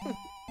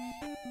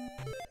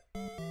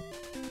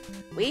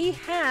 We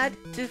had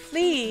to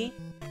flee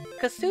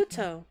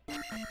Casuto.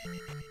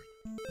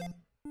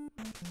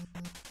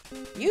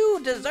 You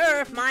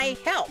deserve my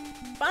help.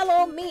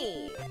 Follow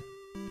me.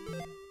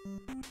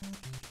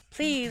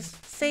 Please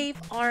save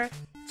our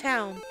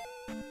town.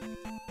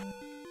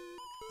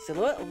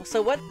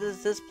 So what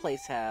does this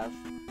place have?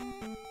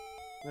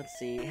 Let's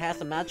see. It has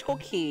a magical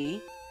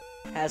key,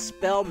 has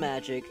spell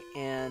magic,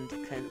 and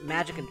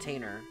magic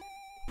container.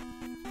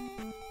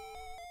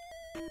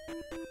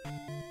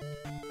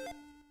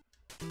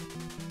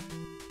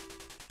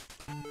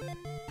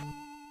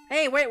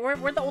 Hey, wait,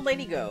 where'd the old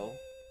lady go?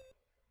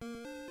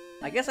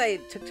 I guess I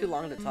took too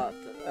long to talk.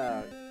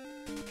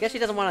 Guess she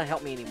doesn't want to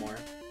help me anymore.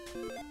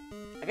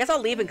 I guess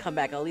I'll leave and come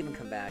back.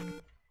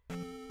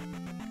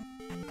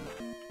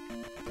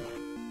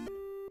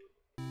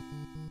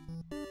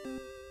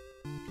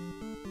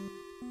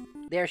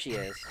 There she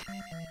is.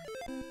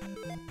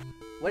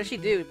 What does she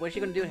do? What is she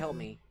gonna do to help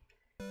me?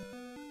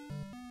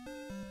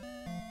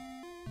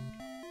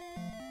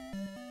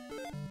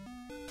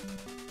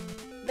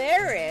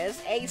 There is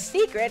a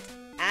secret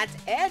at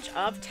edge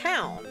of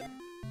town.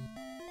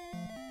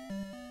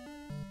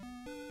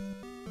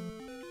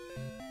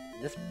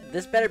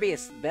 This better be a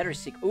better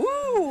secret.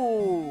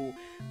 Ooh!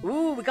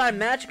 Ooh, we got a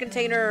magic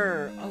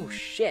container! Oh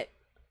shit.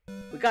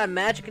 We got a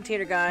magic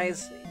container,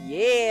 guys.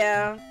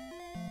 Yeah!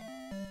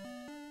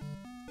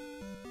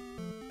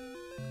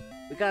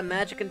 We got a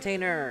magic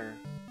container.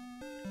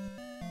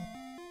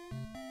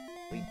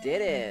 We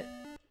did it.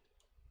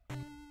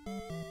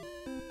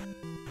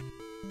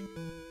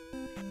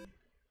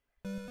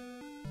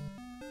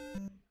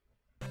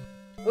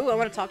 Ooh, I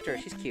want to talk to her.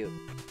 She's cute.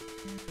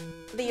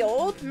 The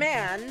old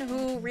man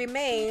who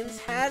remains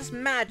has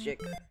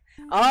magic.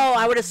 Oh,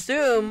 I would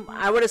assume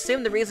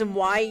the reason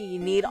why you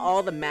need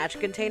all the magic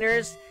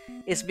containers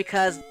is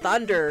because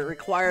thunder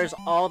requires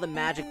all the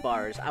magic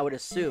bars. I would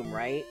assume,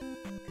 right?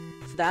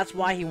 So that's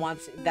why he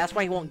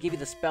won't give you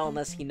the spell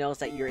unless he knows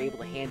that you're able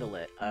to handle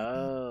it.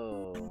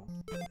 Oh.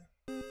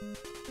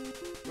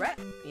 Right?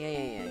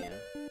 Yeah.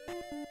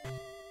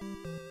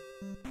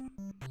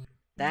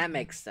 That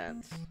makes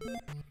sense.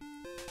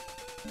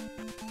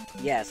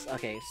 Yes,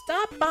 okay.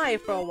 Stop by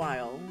for a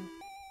while.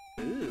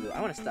 Ooh,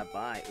 I want to stop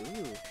by.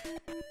 Ooh.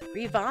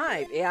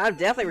 Revived. Yeah, I'm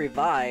definitely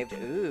revived.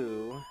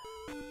 Ooh.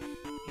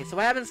 Okay, so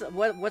what happens?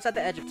 What's at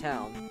the edge of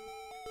town?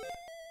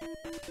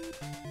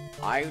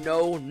 I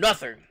know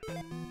nothing.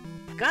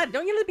 God,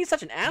 don't you have to be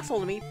such an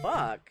asshole to me?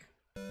 Fuck.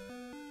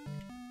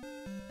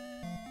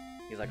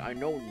 He's like, I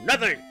know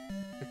nothing.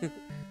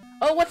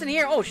 Oh, what's in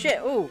here? Oh shit!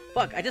 Oh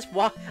fuck! I just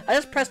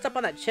pressed up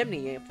on that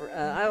chimney. For,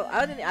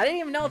 I didn't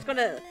even know I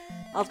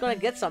was gonna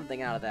get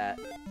something out of that.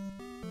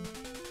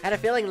 I had a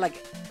feeling like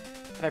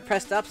if I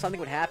pressed up, something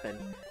would happen.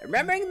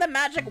 Remembering the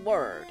magic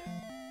word.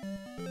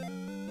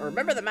 Or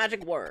remember the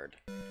magic word.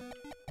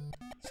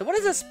 So what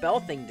does this spell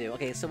thing do?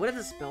 Okay, so what does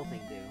this spell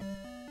thing do?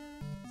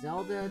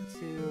 Zelda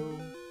II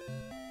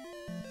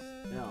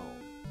spell.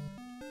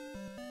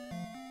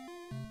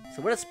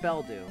 So what does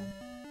spell do?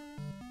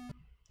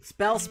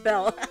 Spell.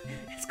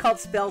 It's called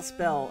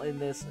spell in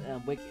this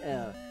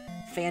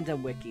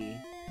fandom wiki.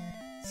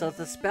 So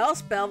the spell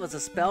is a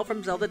spell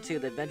from Zelda II,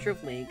 The Adventure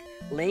of Link.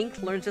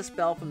 Link learns the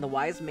spell from the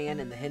wise man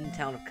in the hidden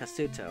town of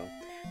Kasuto.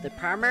 The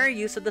primary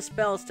use of the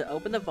spell is to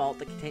open the vault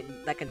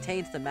that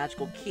contains the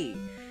magical key.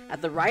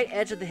 At the right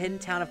edge of the hidden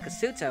town of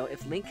Kasuto,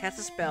 if Link casts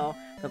a spell,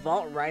 the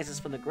vault rises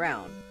from the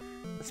ground.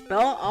 The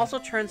spell also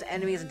turns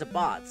enemies into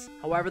bots.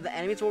 However, the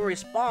enemies will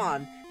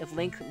respawn if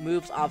Link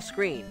moves off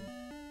screen.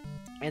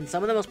 And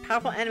some of the most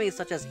powerful enemies,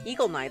 such as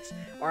Eagle Knights,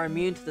 are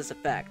immune to this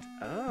effect.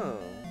 Oh.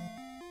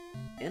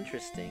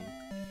 Interesting.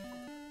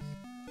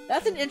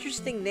 That's an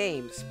interesting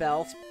name,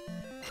 Spell.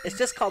 It's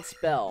just called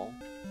Spell.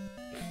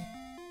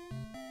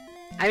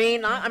 I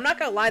mean, I'm not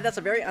gonna lie, that's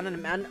a very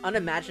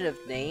unimaginative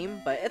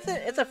name, but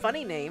it's a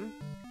funny name.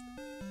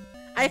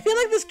 I feel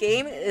like this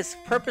game is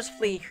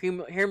purposefully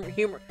humored.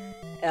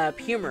 I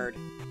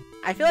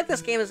feel like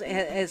this game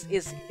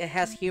it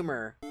has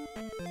humor.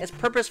 It's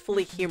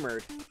purposefully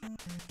humored.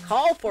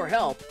 Call for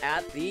help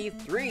at the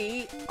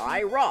 3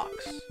 Eye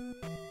Rocks.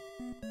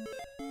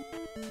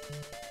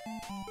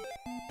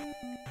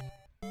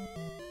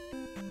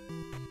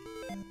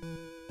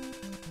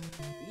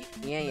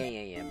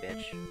 Yeah,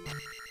 bitch.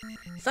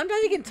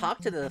 Sometimes you can talk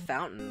to the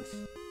fountains.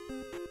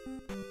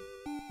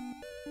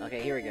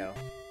 Okay, here we go.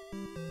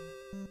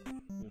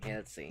 Okay,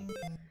 let's see.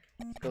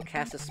 Let's go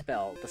cast a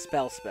spell. The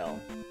spell.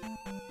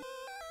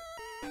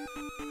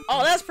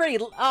 Oh, that's pretty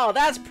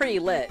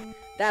lit.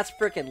 That's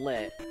freaking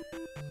lit.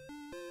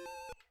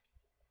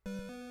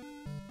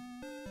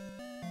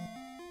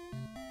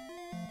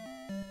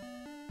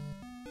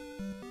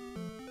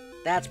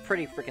 That's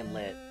pretty freaking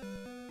lit.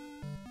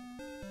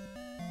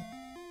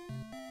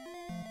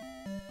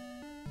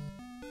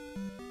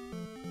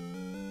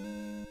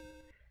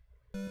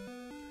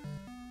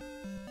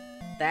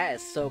 That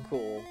is so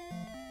cool.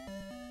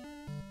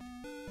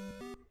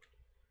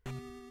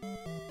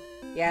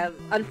 Yeah,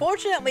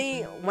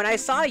 unfortunately, when I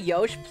saw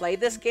Yosh play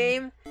this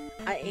game,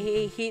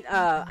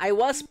 I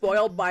was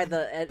spoiled by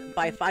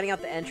finding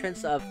out the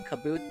entrance of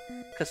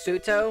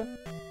Kasuto.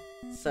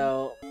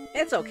 So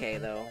it's okay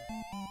though.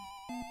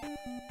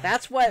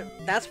 That's the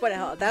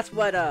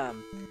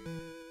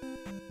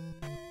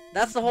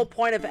whole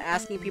point of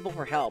asking people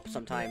for help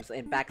sometimes,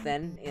 and back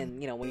then,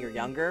 when you're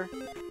younger.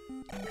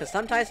 Because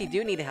sometimes you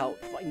do need help.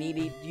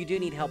 You do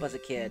need help as a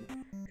kid.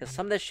 Because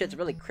some of this shit's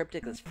really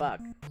cryptic as fuck.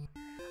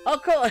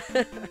 Oh, cool!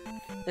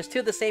 There's two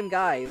of the same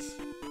guys.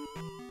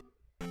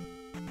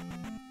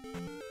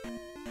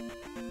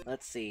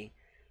 Let's see.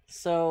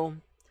 So,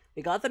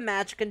 we got the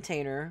magic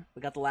container.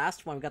 We got the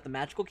last one. We got the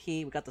magical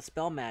key. We got the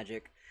spell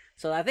magic.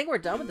 So I think we're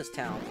done with this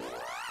town.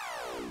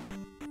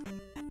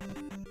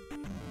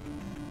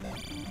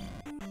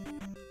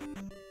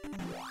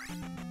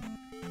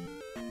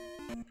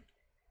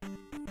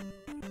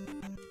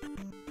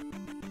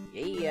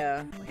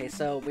 Yeah. Okay,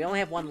 so we only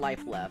have one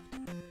life left.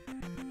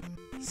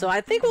 So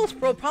I think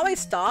we'll probably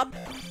stop.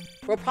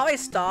 We'll probably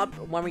stop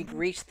when we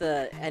reach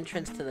the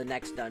entrance to the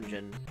next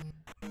dungeon.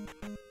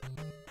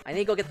 I need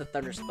to go get the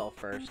thunder spell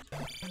first.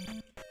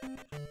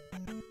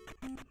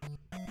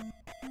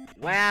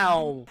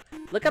 Wow!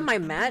 Look at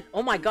my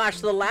oh my gosh,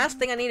 so the last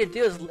thing I need to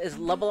do is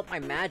level up my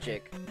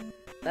magic.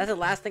 That's the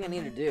last thing I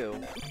need to do.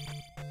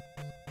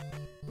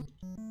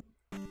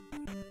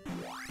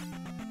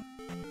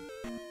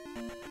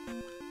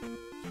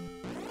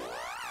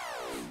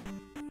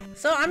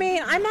 So, I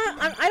mean, I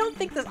don't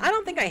think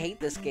I hate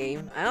this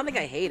game. I don't think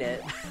I hate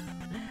it.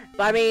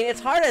 But, I mean,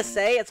 it's hard to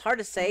say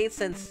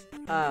since,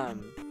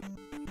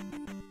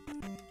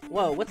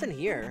 whoa, what's in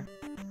here?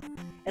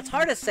 It's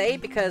hard to say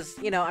because,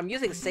 I'm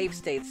using save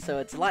states, so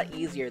it's a lot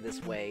easier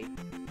this way.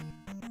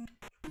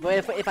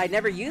 But if I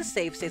never use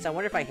save states, I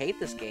wonder if I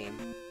hate this game.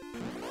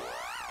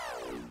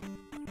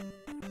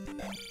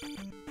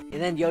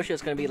 And then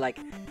Yoshi's gonna be like,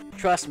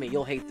 trust me,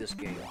 you'll hate this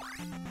game.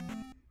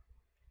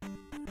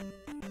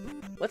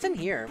 What's in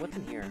here? What's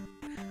in here?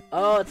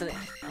 Oh, it's an...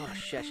 Oh,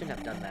 shit, I shouldn't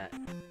have done that.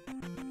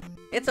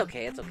 It's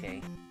okay, it's okay.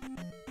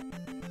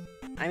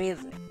 I mean,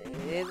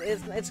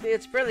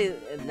 it's really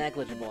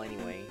negligible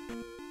anyway.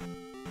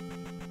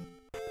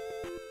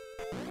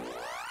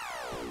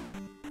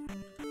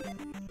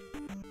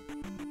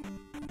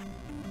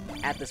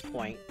 At this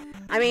point.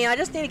 I mean, I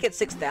just need to get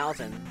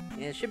 6,000.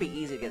 It should be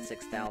easy to get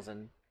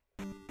 6,000.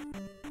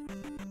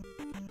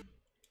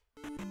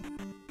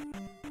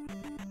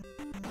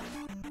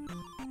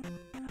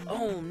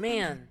 Oh,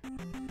 man.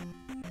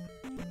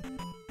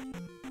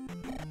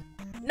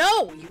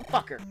 No, you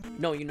fucker.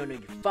 No, you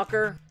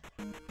fucker.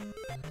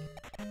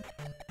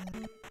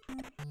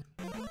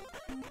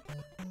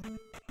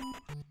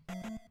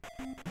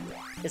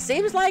 It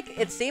seems like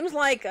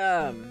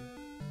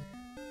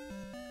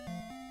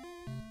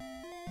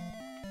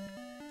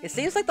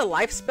the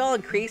life spell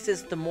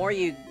increases the more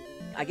you,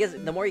 I guess,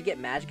 the more you get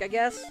magic, I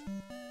guess?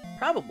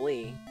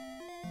 Probably.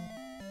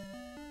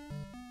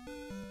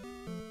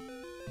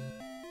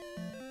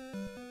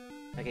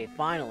 Okay,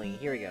 finally,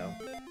 here we go.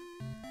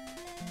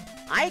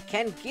 I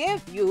can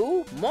give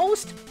you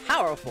most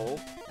powerful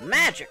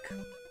magic!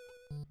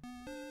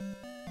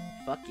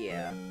 Fuck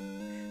yeah.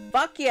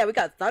 Fuck yeah, we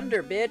got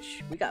thunder,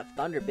 bitch! We got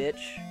thunder,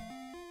 bitch.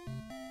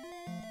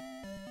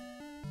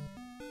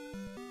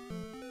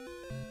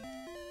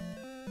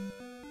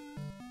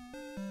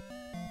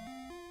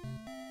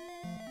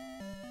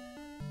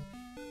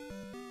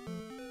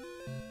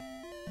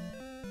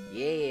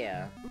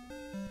 Yeah.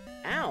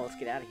 Ow, let's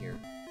get out of here.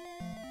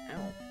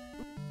 Ow.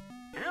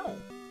 Ow.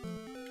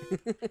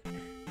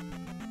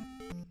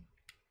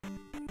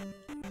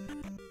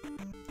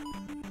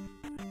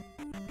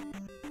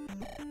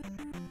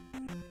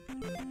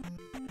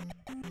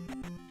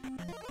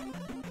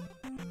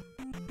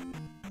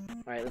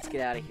 Alright, let's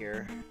get out of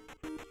here.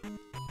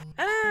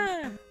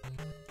 Ah!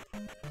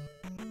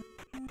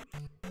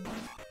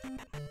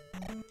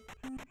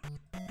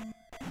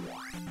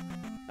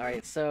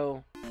 Alright,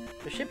 so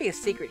there should be a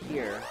secret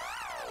here.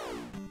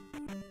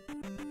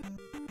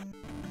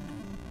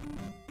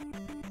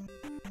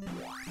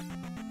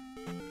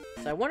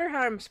 So I wonder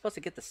how I'm supposed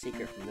to get the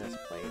secret from this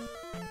place.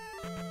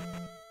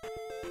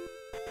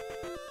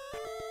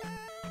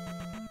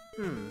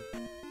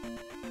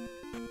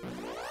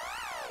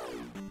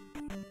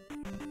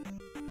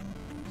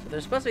 So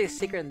there's supposed to be a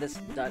secret in this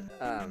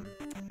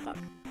fuck.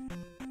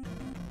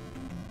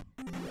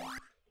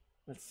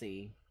 Let's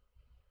see.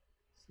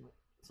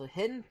 So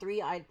hidden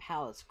three-eyed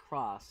palace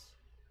cross.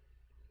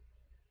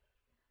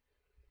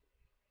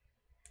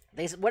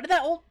 What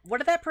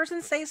did that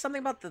person say? Something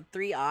about the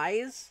 3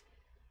 eyes?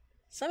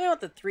 Something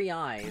about the 3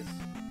 eyes.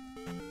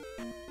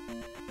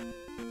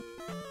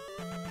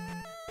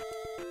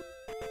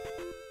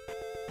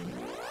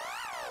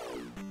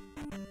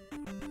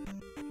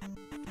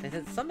 They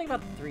said something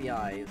about the 3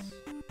 eyes.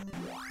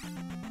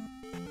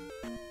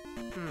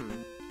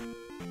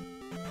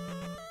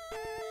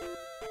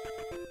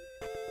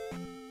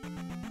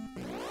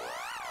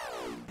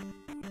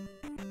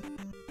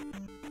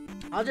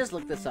 I'll just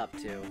look this up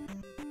too.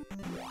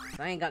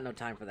 I ain't got no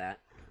time for that.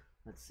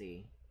 Let's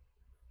see.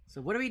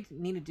 So what do we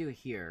need to do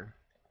here?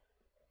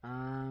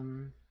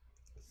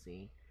 Let's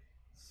see.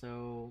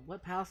 So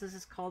what palace is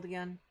this called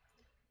again?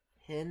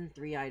 Hidden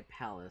Three-Eyed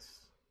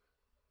Palace.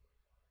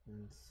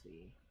 Let's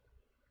see.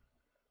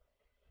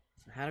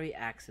 So how do we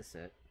access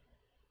it?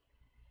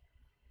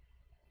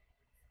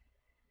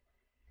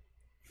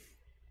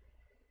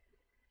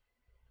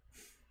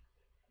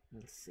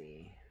 Let's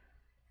see.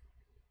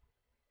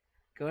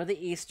 Go to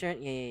the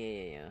eastern...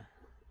 Yeah.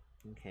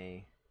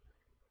 Okay.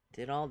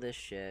 Did all this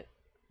shit.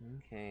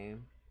 Okay.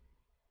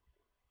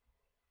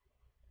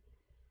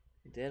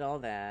 Did all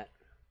that.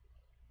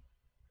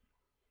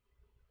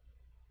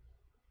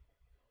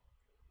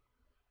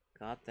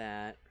 Got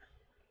that.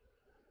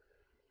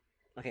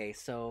 Okay,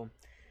 so...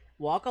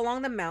 walk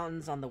along the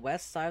mountains on the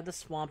west side of the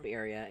swamp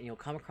area, and you'll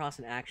come across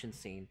an action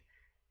scene.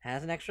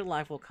 Has an extra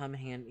life will come in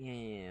hand...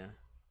 Yeah.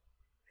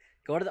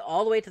 Go to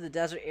all the way to the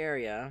desert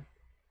area...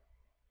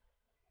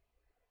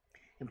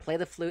 and play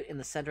the flute in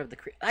the center of the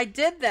creek. I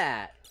did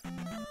that!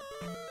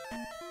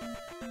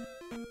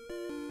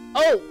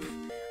 Oh!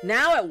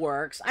 Now it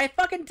works! I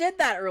fucking did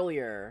that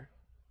earlier!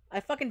 I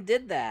fucking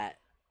did that.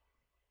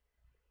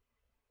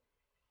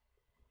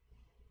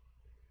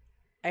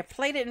 I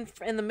played it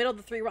in the middle of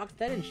the 3 rocks.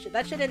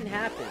 That shit didn't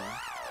happen.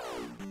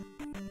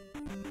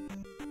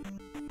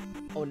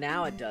 Oh,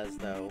 now it does,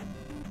 though.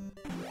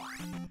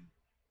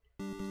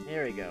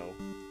 There we go.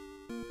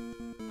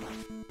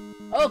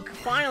 Oh,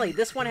 finally!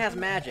 This one has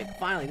magic.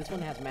 Finally, this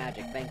one has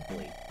magic,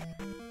 thankfully.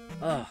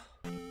 Ugh.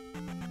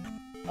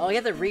 Oh, you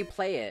have to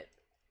replay it.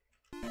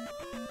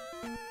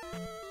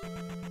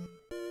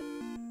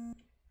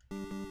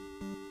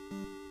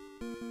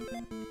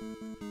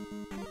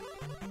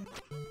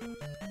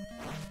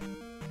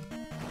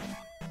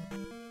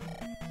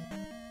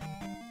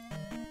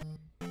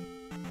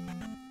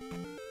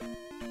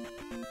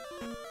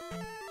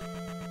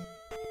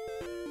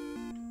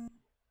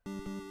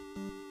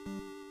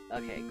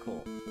 Okay,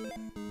 cool.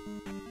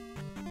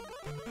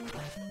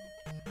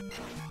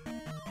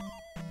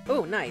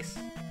 Oh, nice.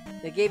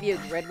 They gave you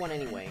a red one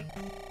anyway.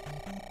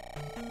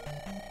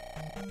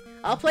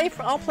 I'll play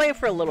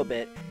for a little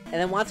bit, and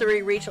then once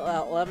we reach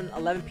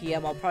 11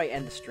 p.m., I'll probably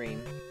end the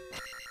stream.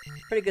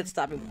 Pretty good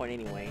stopping point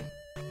anyway.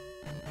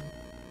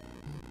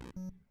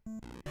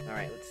 All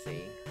right, let's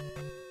see.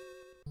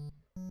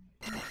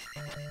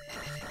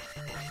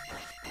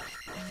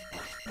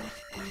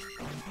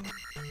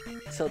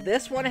 So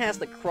this one has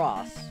the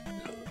cross.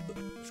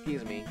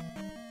 Excuse me.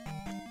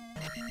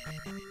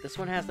 This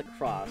one has the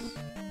cross.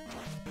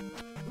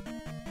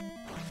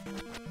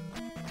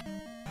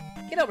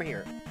 Get over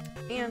here.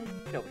 And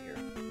get over here.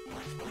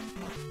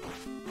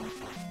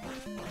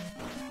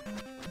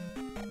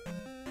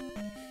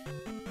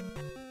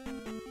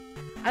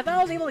 I thought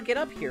I was able to get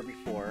up here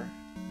before.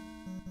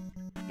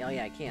 Oh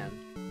yeah, I can.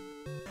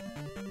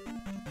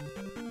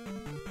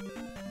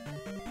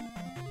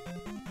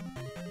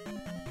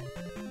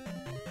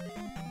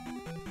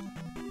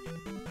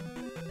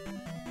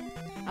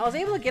 I was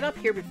able to get up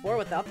here before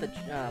without the,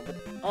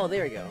 oh,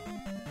 there we go.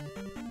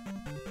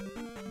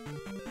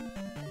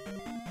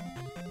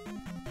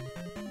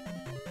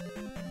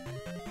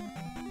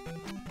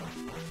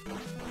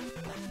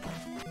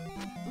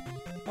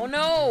 Oh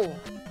no!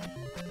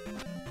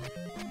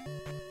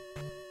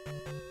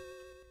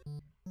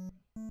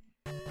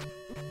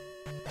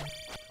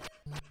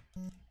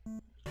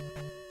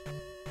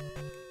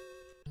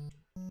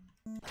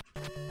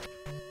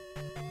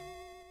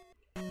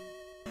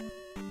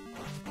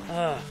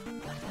 Ugh.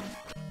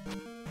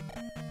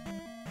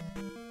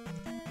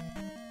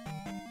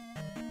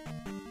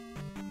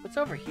 What's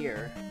over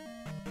here?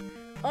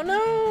 Oh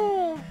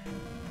no!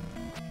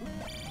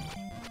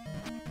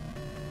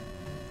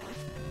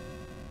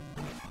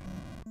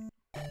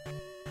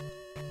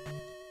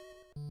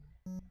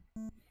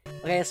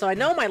 Okay, so I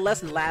know my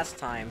lesson last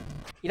time.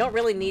 You don't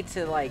really need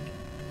to, like,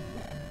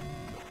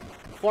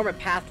 form a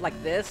path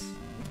like this.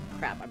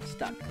 Crap, I'm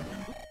stuck.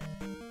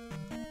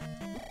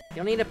 You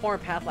don't need to form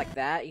a path like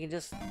that. You can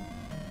just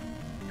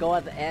go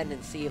at the end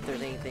and see if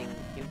there's anything.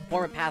 You can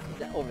form a path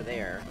over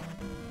there.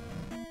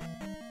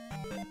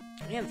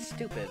 Man, it's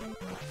stupid.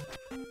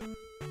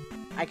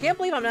 I can't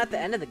believe I'm at the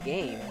end of the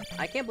game.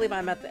 I can't believe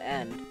I'm at the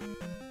end.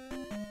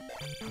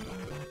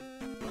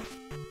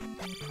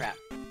 Crap.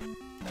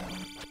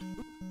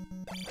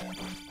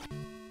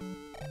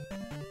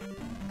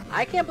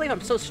 I can't believe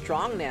I'm so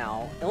strong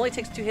now. It only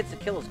takes 2 hits to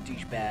kill those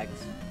douchebags.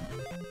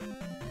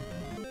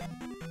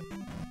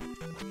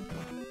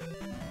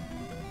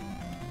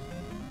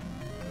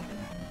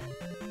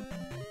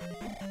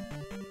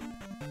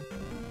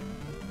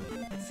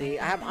 Let's see,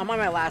 I'm on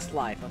my last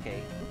life,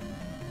 okay.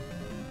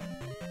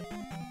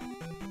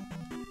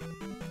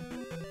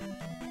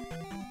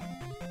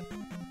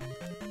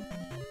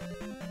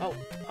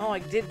 Oh, I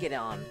did get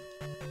on.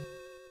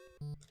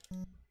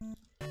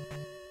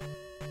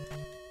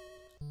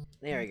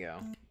 There we go.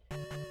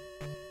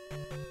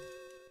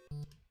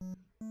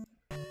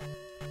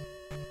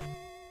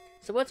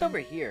 So what's over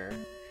here?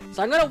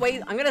 So I'm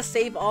gonna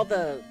save all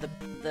the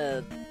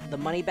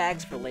money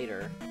bags for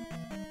later.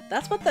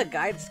 That's what the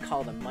guides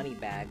call them, money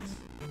bags.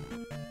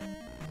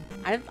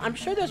 I'm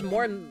sure there's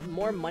more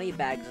money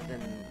bags than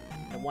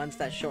the ones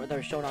that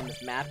are shown on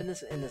this map in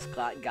this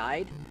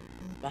guide.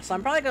 So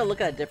I'm probably gonna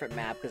look at a different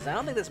map because I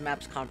don't think this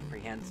map's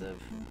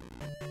comprehensive.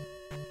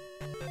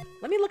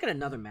 Let me look at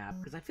another map,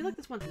 because I feel like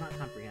this one's not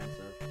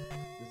comprehensive.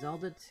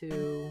 Zelda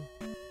II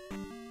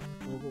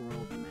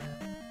overworld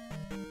map.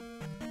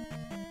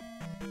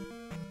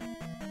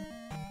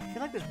 I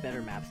feel like there's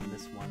better maps than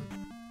this one.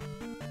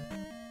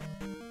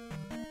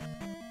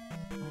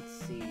 Let's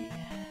see.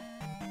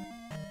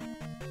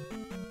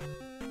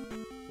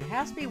 There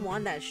has to be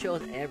one that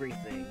shows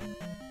everything.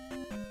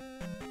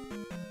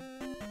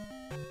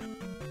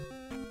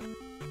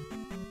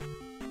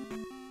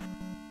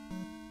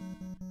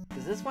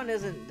 This one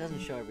doesn't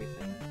show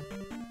everything.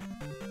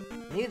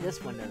 Maybe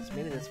this one does.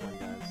 Maybe this one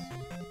does.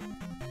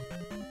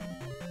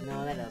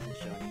 No, that doesn't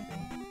show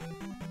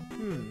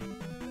anything.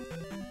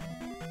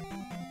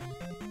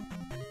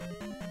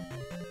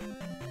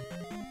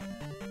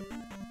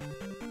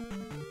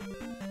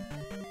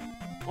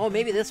 Oh,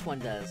 maybe this one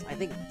does. I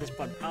think this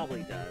one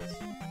probably does.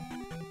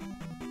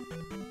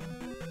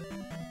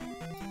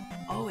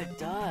 Oh, it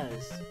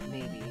does.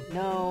 Maybe.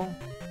 No.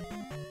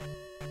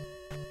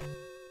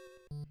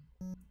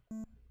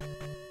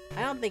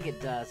 I don't think it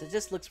does. It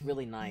just looks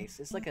really nice.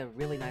 It's like a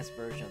really nice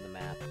version of the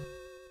map.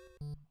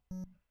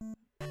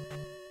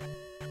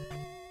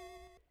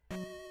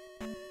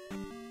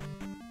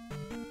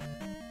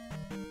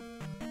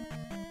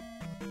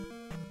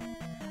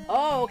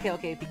 Oh,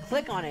 okay. If you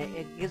click on it,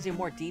 it gives you a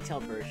more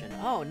detailed version.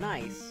 Oh,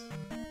 nice.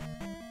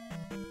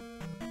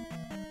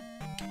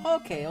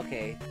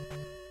 Okay.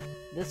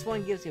 This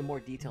one gives you a more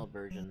detailed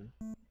version.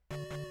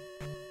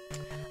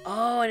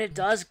 Oh, and it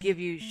does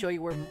show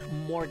you where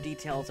more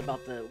details about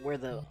where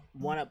the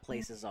one-up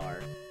places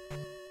are.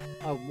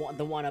 Oh,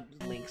 the one-up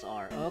links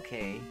are.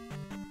 Okay.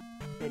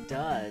 It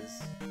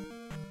does.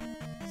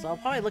 So I'll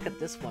probably look at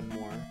this one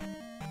more.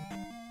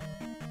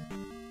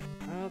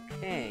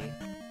 Okay.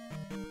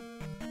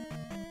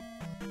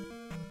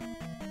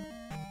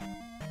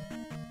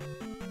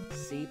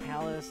 Sea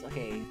Palace,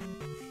 okay.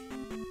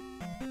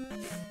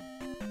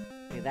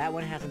 Okay, that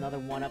one has another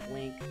one-up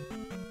link.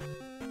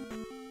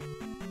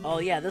 Oh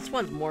yeah, this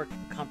one's more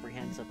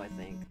comprehensive, I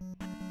think.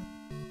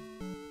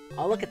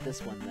 I'll look at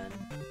this one then.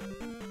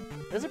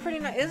 This is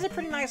a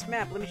pretty nice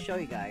map. Let me show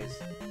you guys.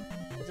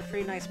 It's a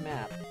pretty nice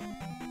map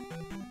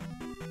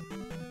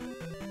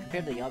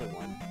compared to the other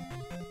one.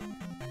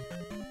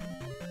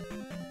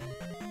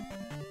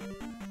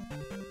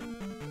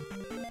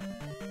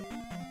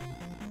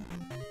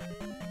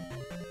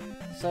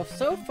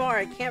 So far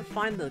I can't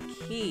find the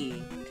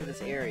key to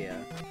this area.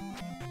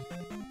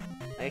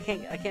 I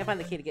can't find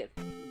the key to get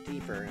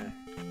deeper.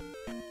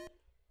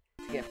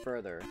 to get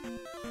further.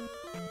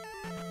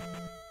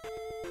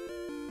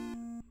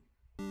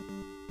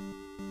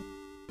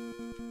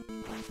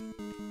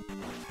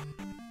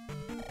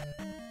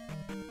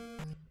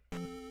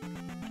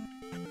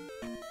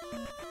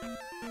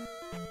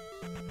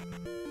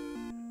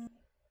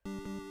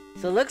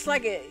 So it looks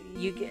like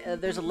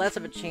there's less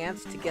of a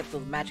chance to get the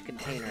magic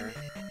container.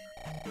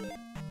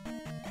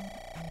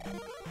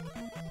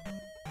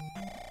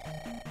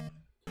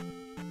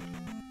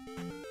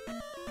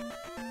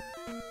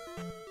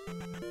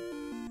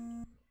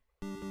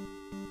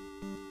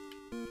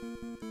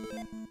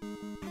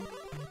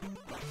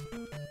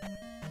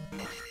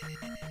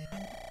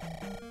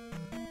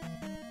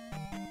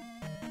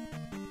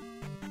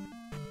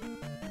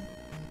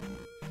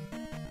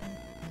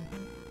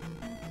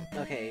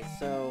 Okay,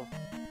 so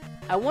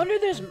I wonder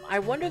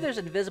there's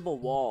invisible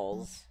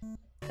walls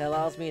that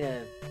allows me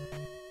to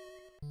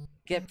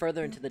get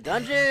further into the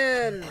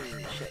dungeon.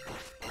 Shit.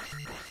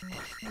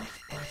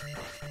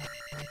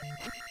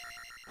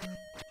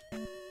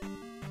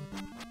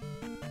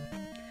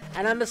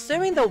 And I'm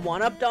assuming the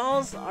one-up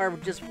dolls are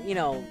just, you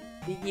know,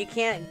 you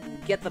can't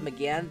get them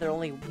again. They're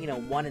only, you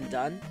know, one and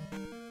done.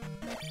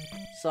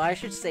 So I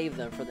should save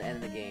them for the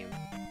end of the game.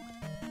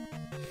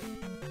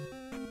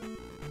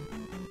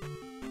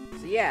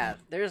 Yeah,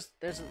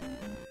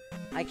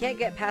 I can't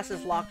get past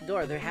this locked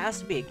door. There has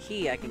to be a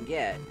key I can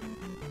get.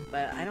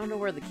 But I don't know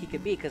where the key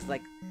could be, because,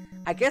 like,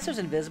 I guess there's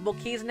invisible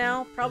keys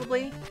now,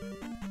 probably?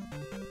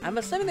 I'm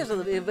assuming there's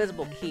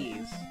invisible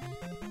keys.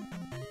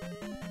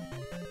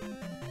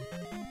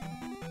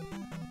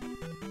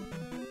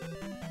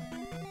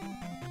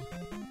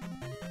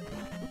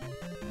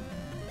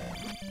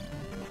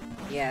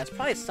 Yeah, it's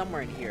probably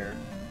somewhere in here.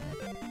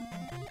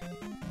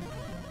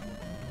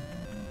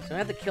 So I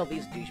have to kill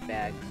these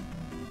douchebags.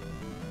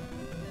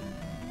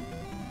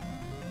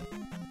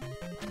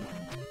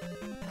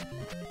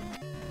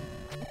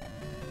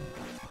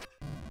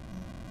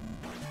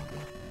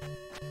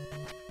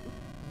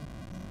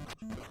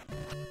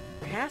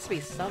 There has to be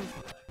some...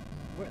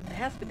 They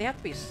have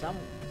to be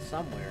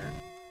somewhere.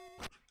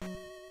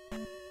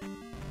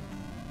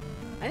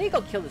 I need to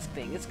go kill this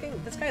thing. This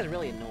guy is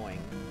really annoying.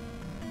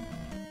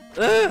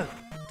 Ugh!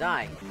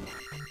 Die.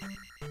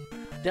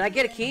 Did I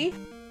get a key?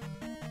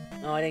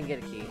 No, I didn't get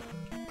a key.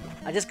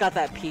 I just got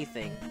that P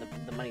thing,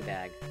 the money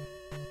bag.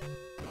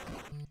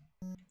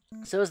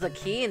 So is the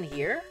key in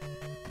here?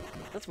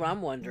 That's what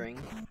I'm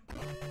wondering.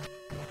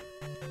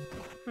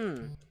 I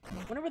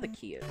wonder where the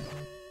key is.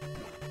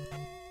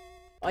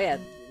 Oh yeah,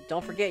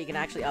 don't forget you can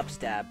actually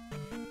upstab.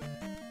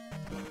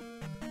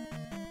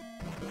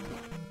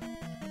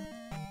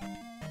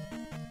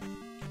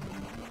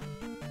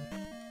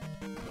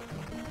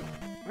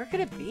 Where could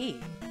it be?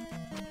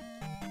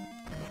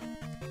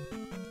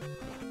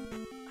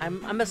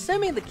 I'm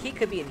assuming the key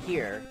could be in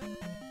here.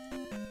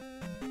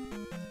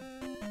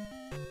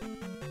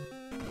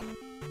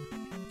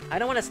 I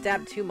don't want to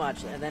stab too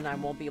much, and then I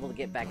won't be able to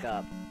get back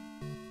up.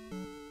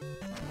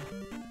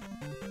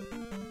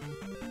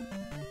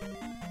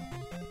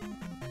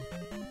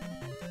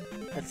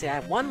 Let's see, I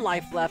have one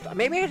life left.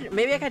 Maybe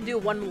I can do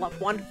one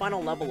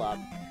final level up.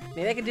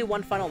 Maybe I can do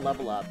one final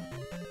level up,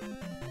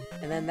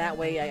 and then that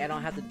way I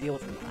don't have to deal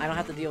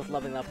with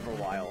leveling up for a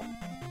while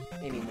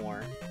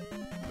anymore.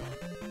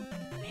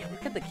 Man, where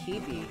could the key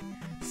be?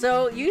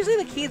 So usually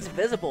the key is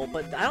visible,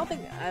 but I don't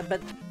think.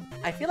 But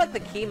I feel like the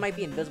key might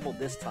be invisible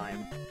this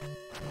time.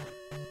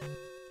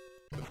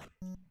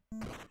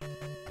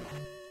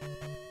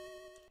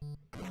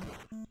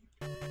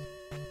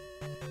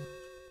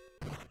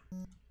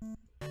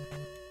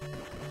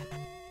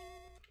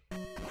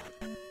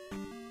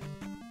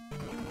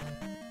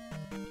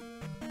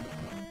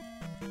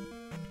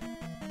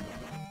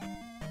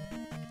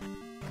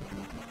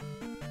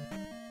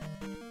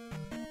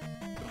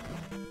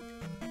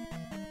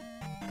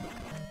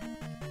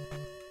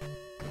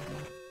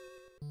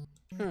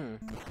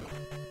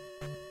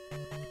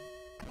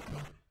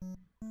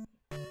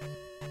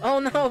 Oh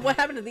no, what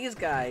happened to these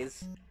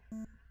guys?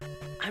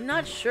 I'm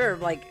not sure,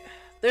 like,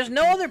 there's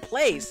no other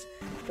place.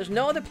 There's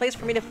no other place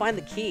for me to find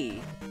the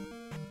key.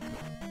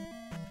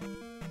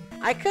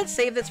 I could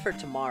save this for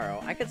tomorrow.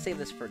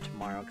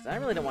 Because I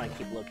really don't want to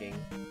keep looking.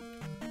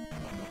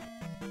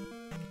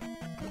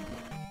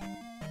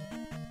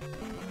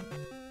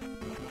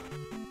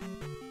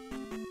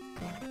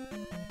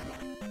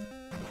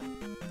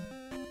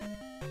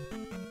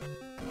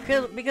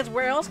 Because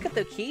where else could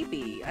the key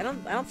be? I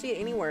don't see it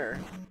anywhere.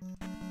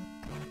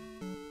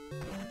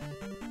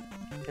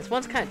 This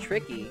one's kind of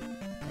tricky.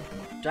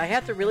 Do I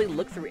have to really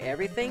look through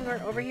everything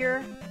over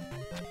here?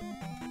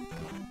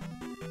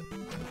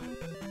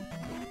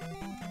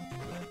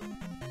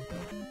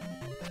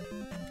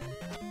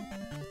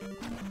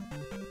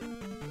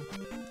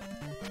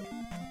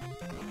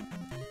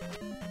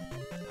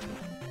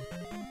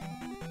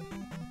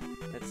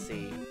 Let's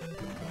see.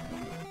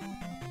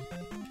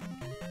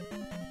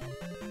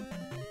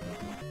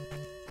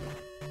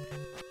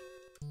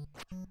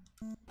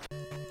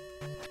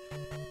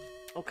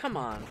 Oh, come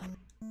on.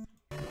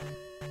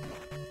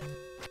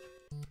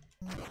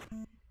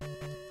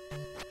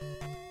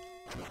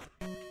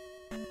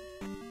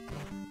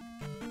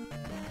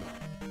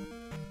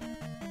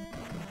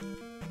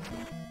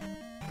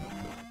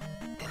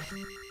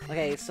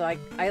 Okay, so I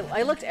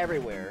looked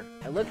everywhere.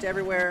 I looked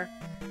everywhere.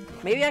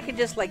 Maybe I could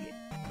just, like,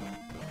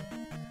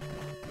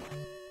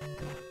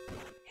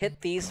 hit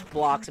these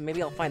blocks and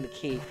maybe I'll find the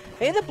key.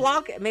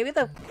 Maybe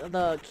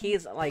the key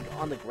is, like,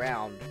 on the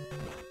ground.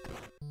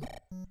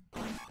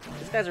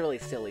 These guys are really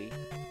silly.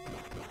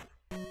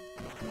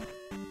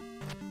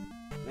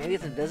 Maybe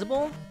it's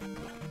invisible?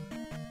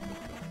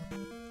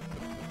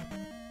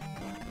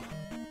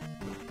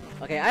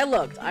 Okay, I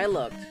looked.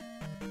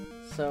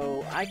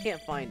 So, I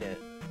can't find it.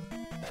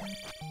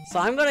 So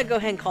I'm gonna go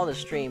ahead and call the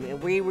stream.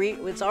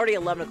 It's already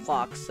 11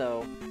 o'clock,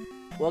 so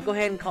we'll go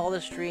ahead and call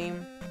the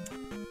stream.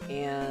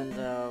 And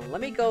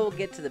let me go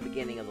get to the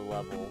beginning of the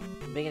level,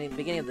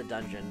 beginning of the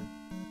dungeon.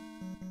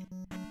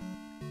 I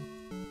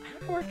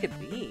don't know where it could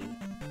be.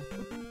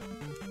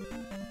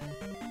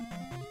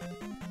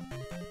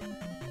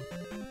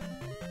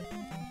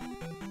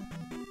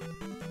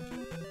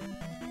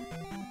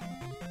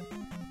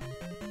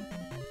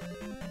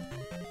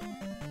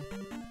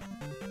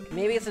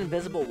 Maybe it's an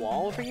invisible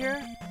wall over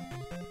here?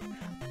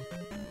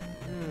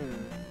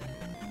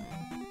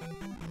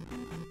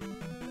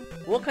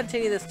 We'll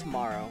continue this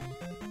tomorrow.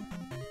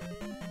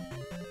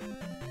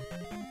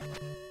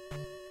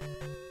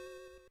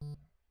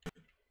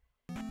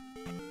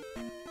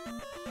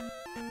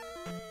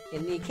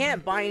 And you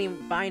can't buy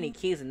any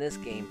keys in this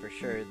game for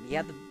sure. You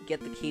have to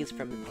get the keys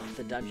from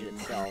the dungeon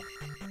itself.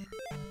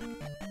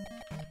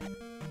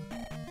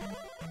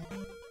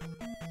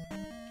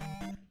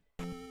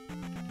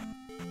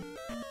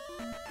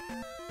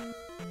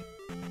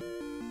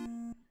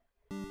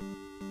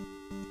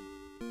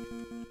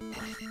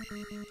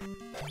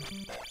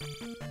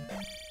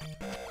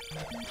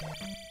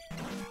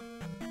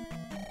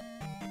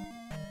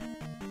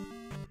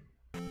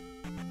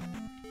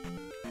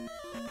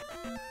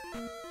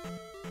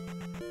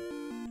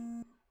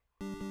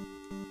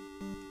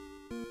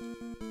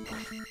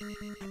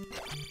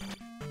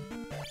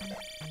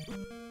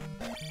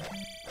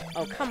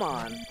 Oh, come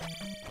on.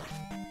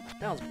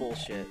 That was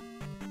bullshit.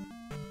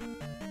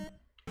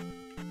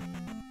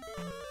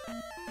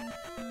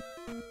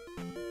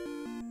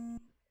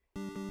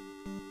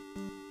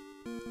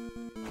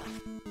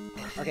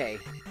 Okay,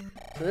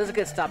 so this is a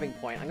good stopping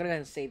point. I'm gonna go ahead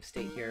and save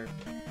state here.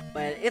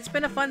 But it's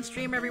been a fun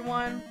stream,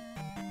 everyone.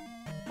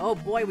 Oh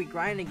boy, we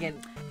grind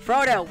again.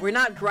 Frodo, we're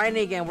not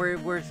grinding again. We're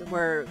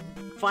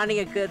finding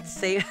a good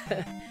save,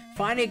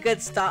 finding a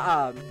good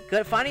spot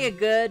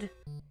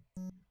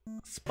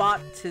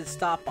to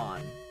stop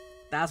on.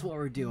 That's what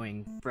we're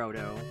doing,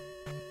 Frodo.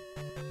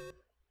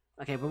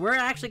 Okay, but we're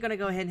actually gonna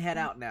go ahead and head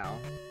out now.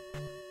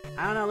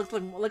 I don't know,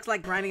 looks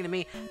like grinding to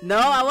me. No,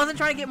 I wasn't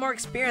trying to get more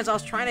experience, I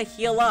was trying to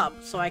heal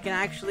up so I can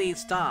actually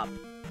stop.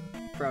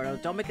 Frodo,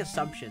 don't make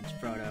assumptions,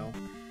 Frodo.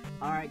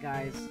 Alright,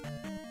 guys.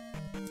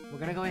 We're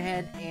gonna go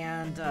ahead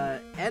and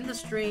end the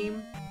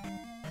stream.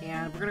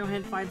 And we're gonna go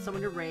ahead and find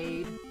someone to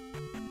raid.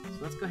 So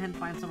let's go ahead and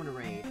find someone to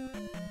raid.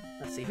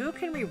 Let's see, who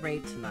can we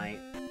raid tonight?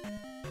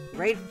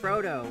 Raid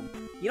Frodo.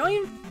 You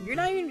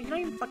don't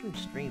even fucking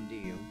stream, do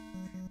you?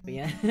 But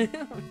yeah.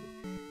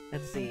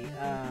 Let's see,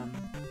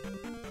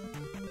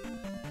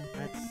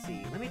 let's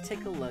see. Let me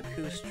take a look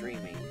who's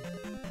streaming.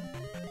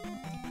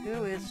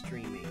 Who is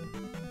streaming?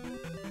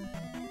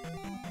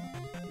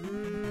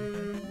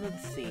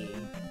 Let's see.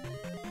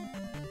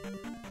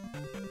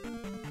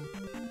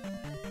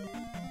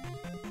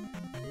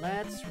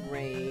 Let's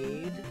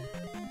raid.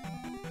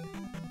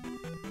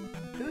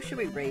 Who should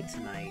we raid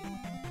tonight?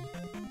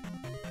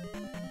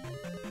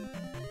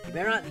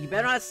 You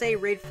better not say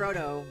raid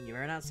Frodo. You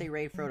better not say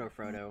raid Frodo,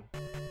 Frodo.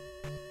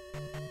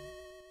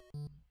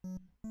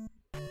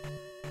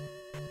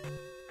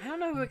 I don't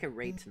know who I could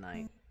raid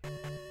tonight.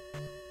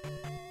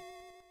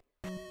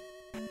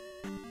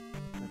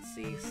 Let's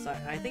see. So,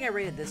 I think I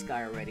raided this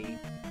guy already.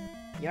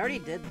 You already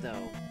did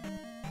though.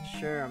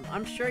 Sure,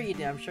 I'm sure you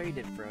did. I'm sure you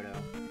did, Frodo.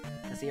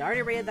 Let's see. I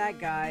already raided that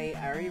guy.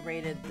 I already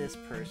raided this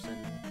person.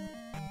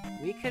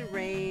 We could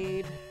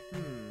raid.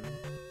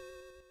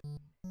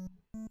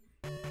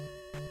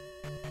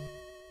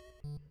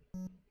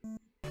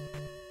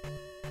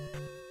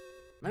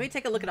 Let me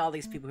take a look at all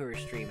these people who are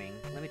streaming.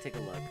 Let me take a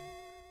look.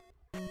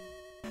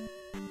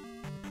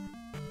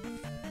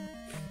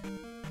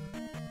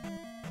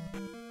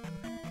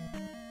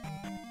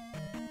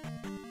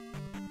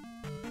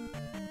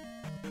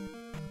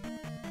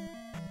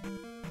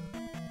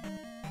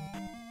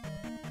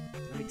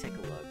 Let me take a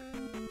look.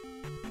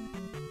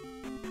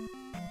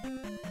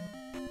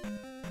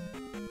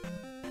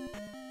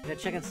 I'm gonna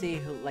check and see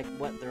who, like,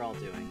 what they're all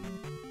doing.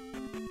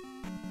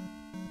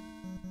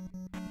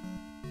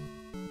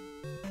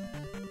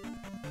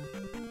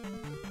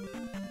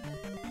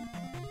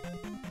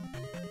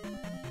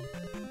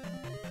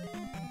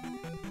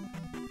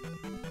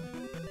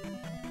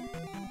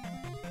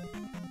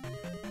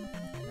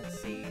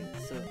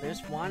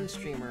 There's one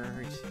streamer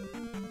who's...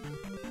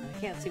 I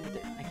can't see what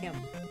I can't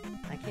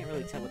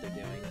really tell what they're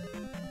doing.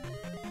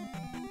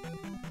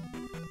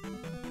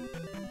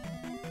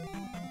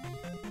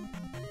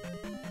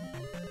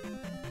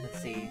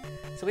 Let's see.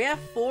 So we have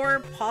 4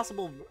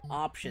 possible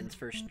options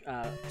for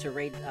to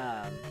raid.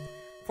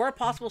 4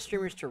 possible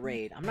streamers to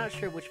raid. I'm not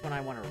sure which one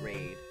I want to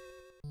raid.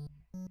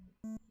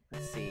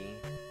 Let's see.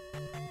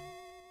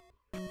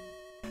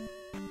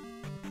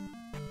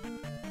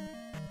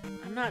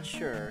 I'm not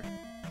sure.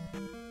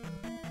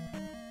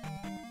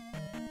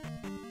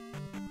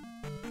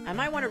 I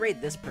might want to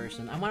raid this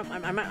person. I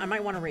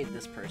might want to raid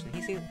this person.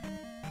 He seemed...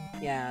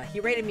 Yeah, he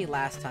raided me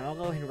last time. I'll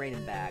go ahead and raid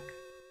him back.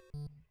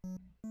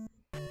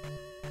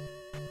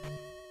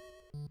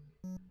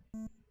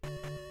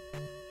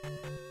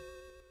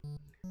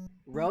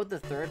 Road the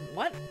third...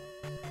 What?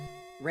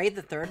 Raid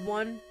the third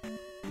one?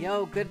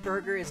 Yo, Good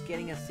Burger is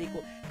getting a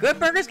sequel.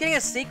 Good Burger's getting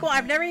a sequel?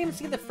 I've never even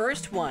seen the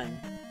first one.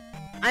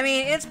 I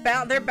mean, it's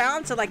bound... They're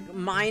bound to, like,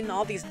 mine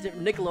all these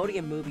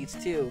Nickelodeon movies,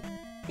 too.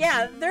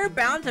 Yeah, they're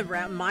bound to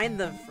mine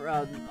the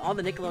all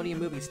the Nickelodeon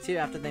movies too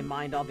after they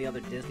mined all the other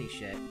Disney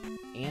shit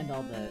and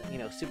all the, you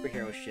know,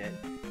 superhero shit.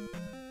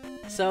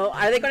 So,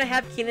 are they gonna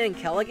have Kenan and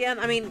Kel again?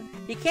 I mean,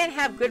 you can't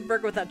have Good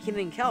Burger without Kenan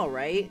and Kel,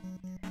 right?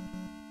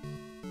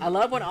 I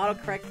love when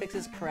autocorrect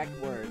fixes correct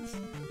words.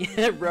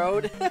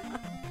 Road.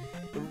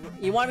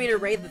 You want me to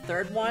raid the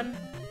third one?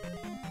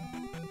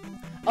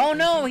 Oh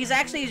no, he's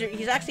actually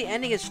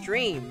ending his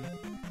stream.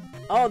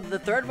 Oh, the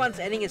third one's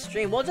ending his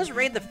stream. We'll just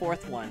raid the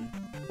fourth one.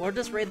 We'll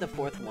just raid the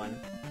fourth one.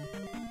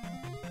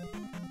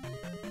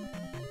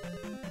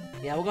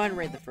 Yeah, we'll go ahead and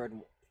raid the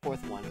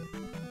fourth one.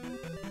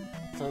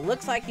 So it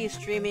looks like he's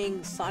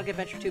streaming Sonic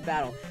Adventure 2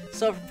 Battle.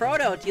 So,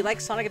 Frodo, do you like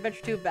Sonic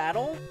Adventure 2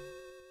 Battle?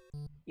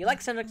 You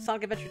like Sonic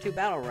Adventure 2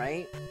 Battle,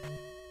 right?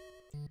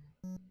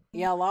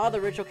 Yeah, a lot of the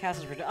original cast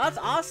is original. Oh, that's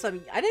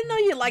awesome! I didn't know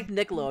you liked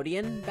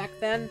Nickelodeon back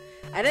then.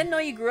 I didn't know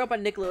you grew up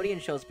on Nickelodeon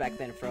shows back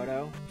then,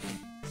 Frodo.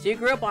 So you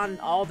grew up on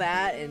all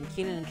that, and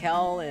Kenan and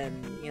Kel,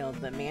 and, you know,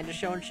 the Amanda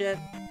Show and shit?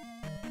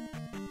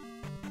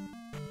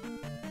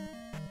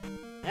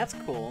 That's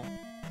cool.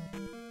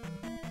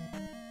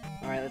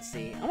 Alright, let's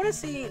see. I wanna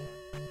see...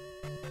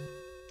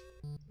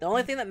 The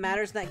only thing that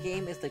matters in that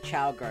game is the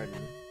Chow Garden.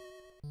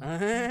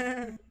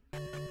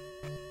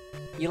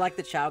 You like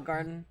the Chow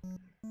Garden?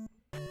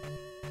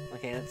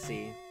 Okay, let's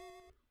see.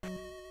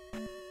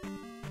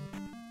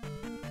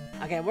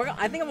 Okay,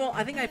 I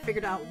think I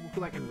figured out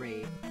who I can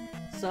raid.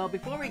 So,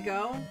 before we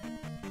go...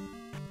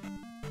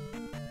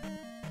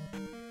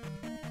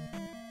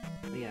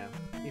 Yeah.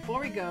 Before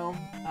we go,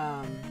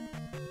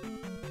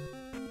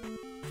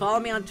 follow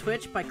me on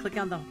Twitch by clicking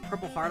on the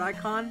purple heart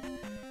icon.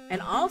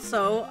 And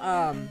also,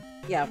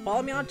 yeah,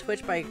 follow me on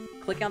Twitch by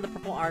clicking on the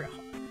purple heart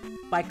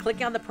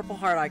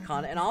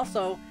icon. And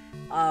also,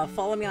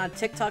 follow me on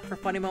TikTok for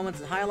funny moments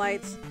and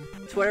highlights,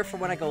 Twitter for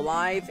when I go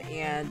live,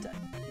 and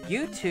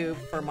YouTube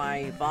for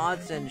my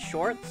VODs and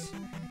shorts,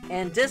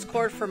 and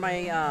Discord for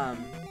my,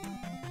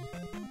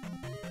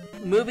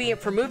 movie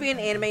and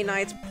anime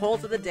nights,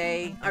 polls of the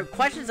day, or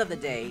questions of the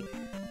day,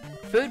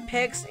 food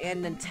picks,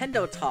 and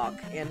Nintendo talk,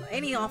 and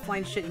any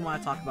offline shit you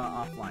want to talk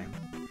about offline.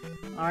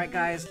 Alright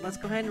guys, let's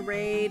go ahead and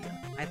raid,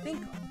 I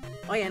think...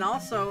 Oh yeah, and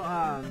also,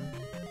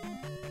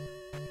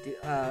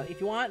 if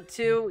you want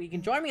to, you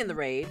can join me in the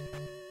raid.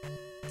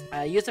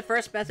 Use the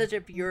first message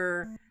if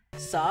you're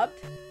subbed,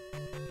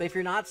 but if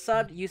you're not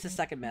subbed, use the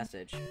second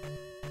message.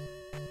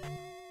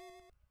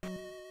 There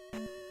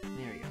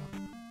we go.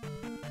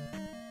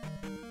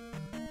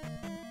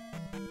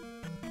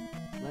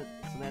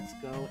 So let's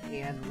go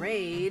and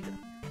raid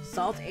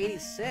Salt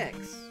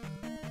 86.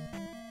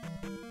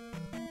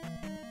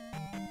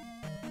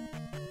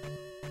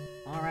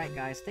 Alright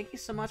guys, thank you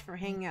so much for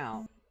hanging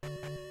out.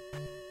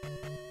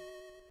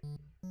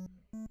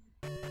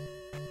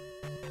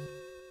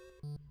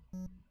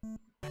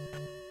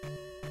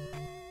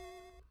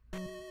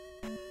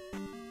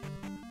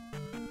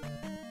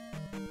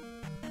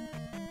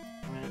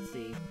 Alright, let's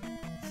see.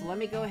 So let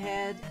me go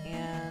ahead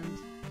and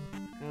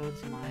go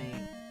to my...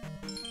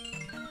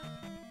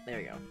 There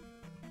we go.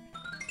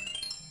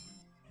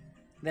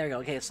 There we go,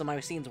 okay, so my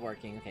machine's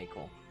working. Okay,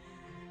 cool.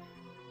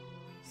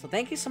 So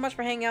thank you so much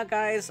for hanging out,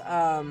 guys.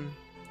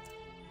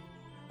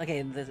 Okay,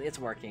 it's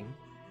working.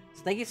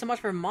 So thank you so much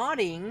for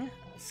modding,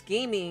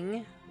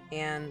 scheming,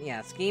 and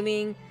yeah,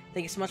 scheming.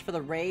 Thank you so much for the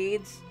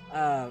raids,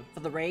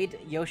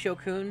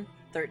 Yoshio-kun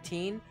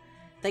 13.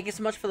 Thank you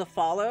so much for the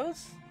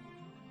follows.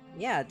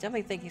 Yeah,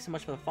 definitely thank you so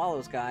much for the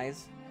follows,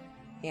 guys.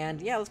 And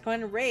yeah, let's go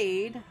ahead and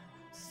raid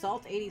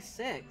Salt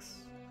 86.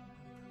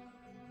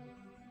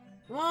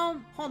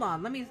 Well, hold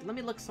on. Let me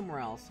look somewhere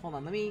else. Hold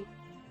on. Let me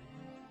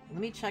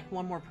check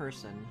one more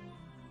person.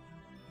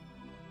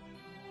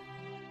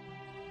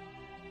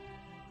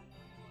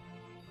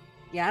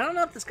 Yeah, I don't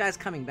know if this guy's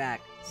coming back.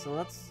 So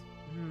let's.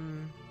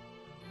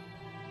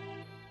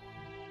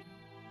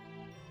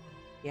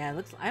 Yeah, it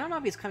looks. I don't know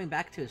if he's coming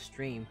back to his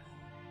stream.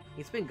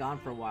 He's been gone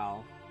for a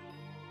while.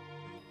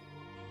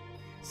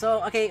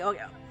 So okay,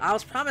 I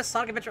was promised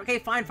Sonic Adventure. Okay,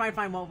 fine.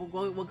 We'll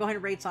go ahead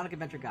and raid Sonic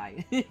Adventure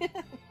guy.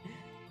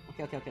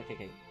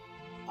 Okay.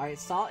 Alright,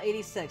 Salt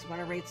 86. We're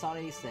gonna raid Salt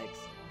 86.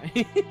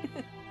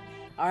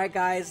 Alright,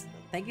 guys.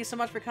 Thank you so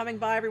much for coming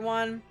by,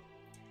 everyone.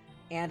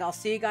 And I'll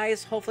see you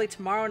guys hopefully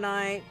tomorrow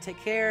night.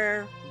 Take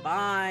care.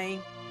 Bye.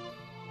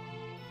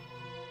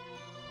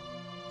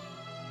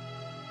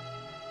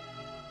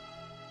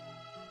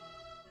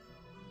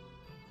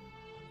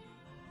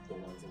 The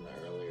ones in the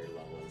earlier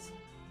levels.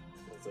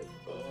 It's like,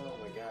 oh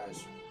my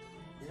gosh.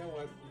 You know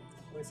what?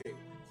 Let's see.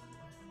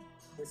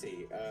 Let's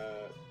see.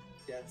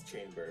 Death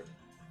Chamber.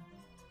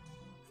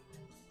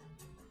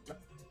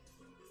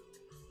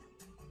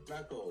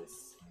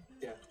 Knuckles.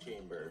 Death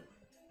Chamber.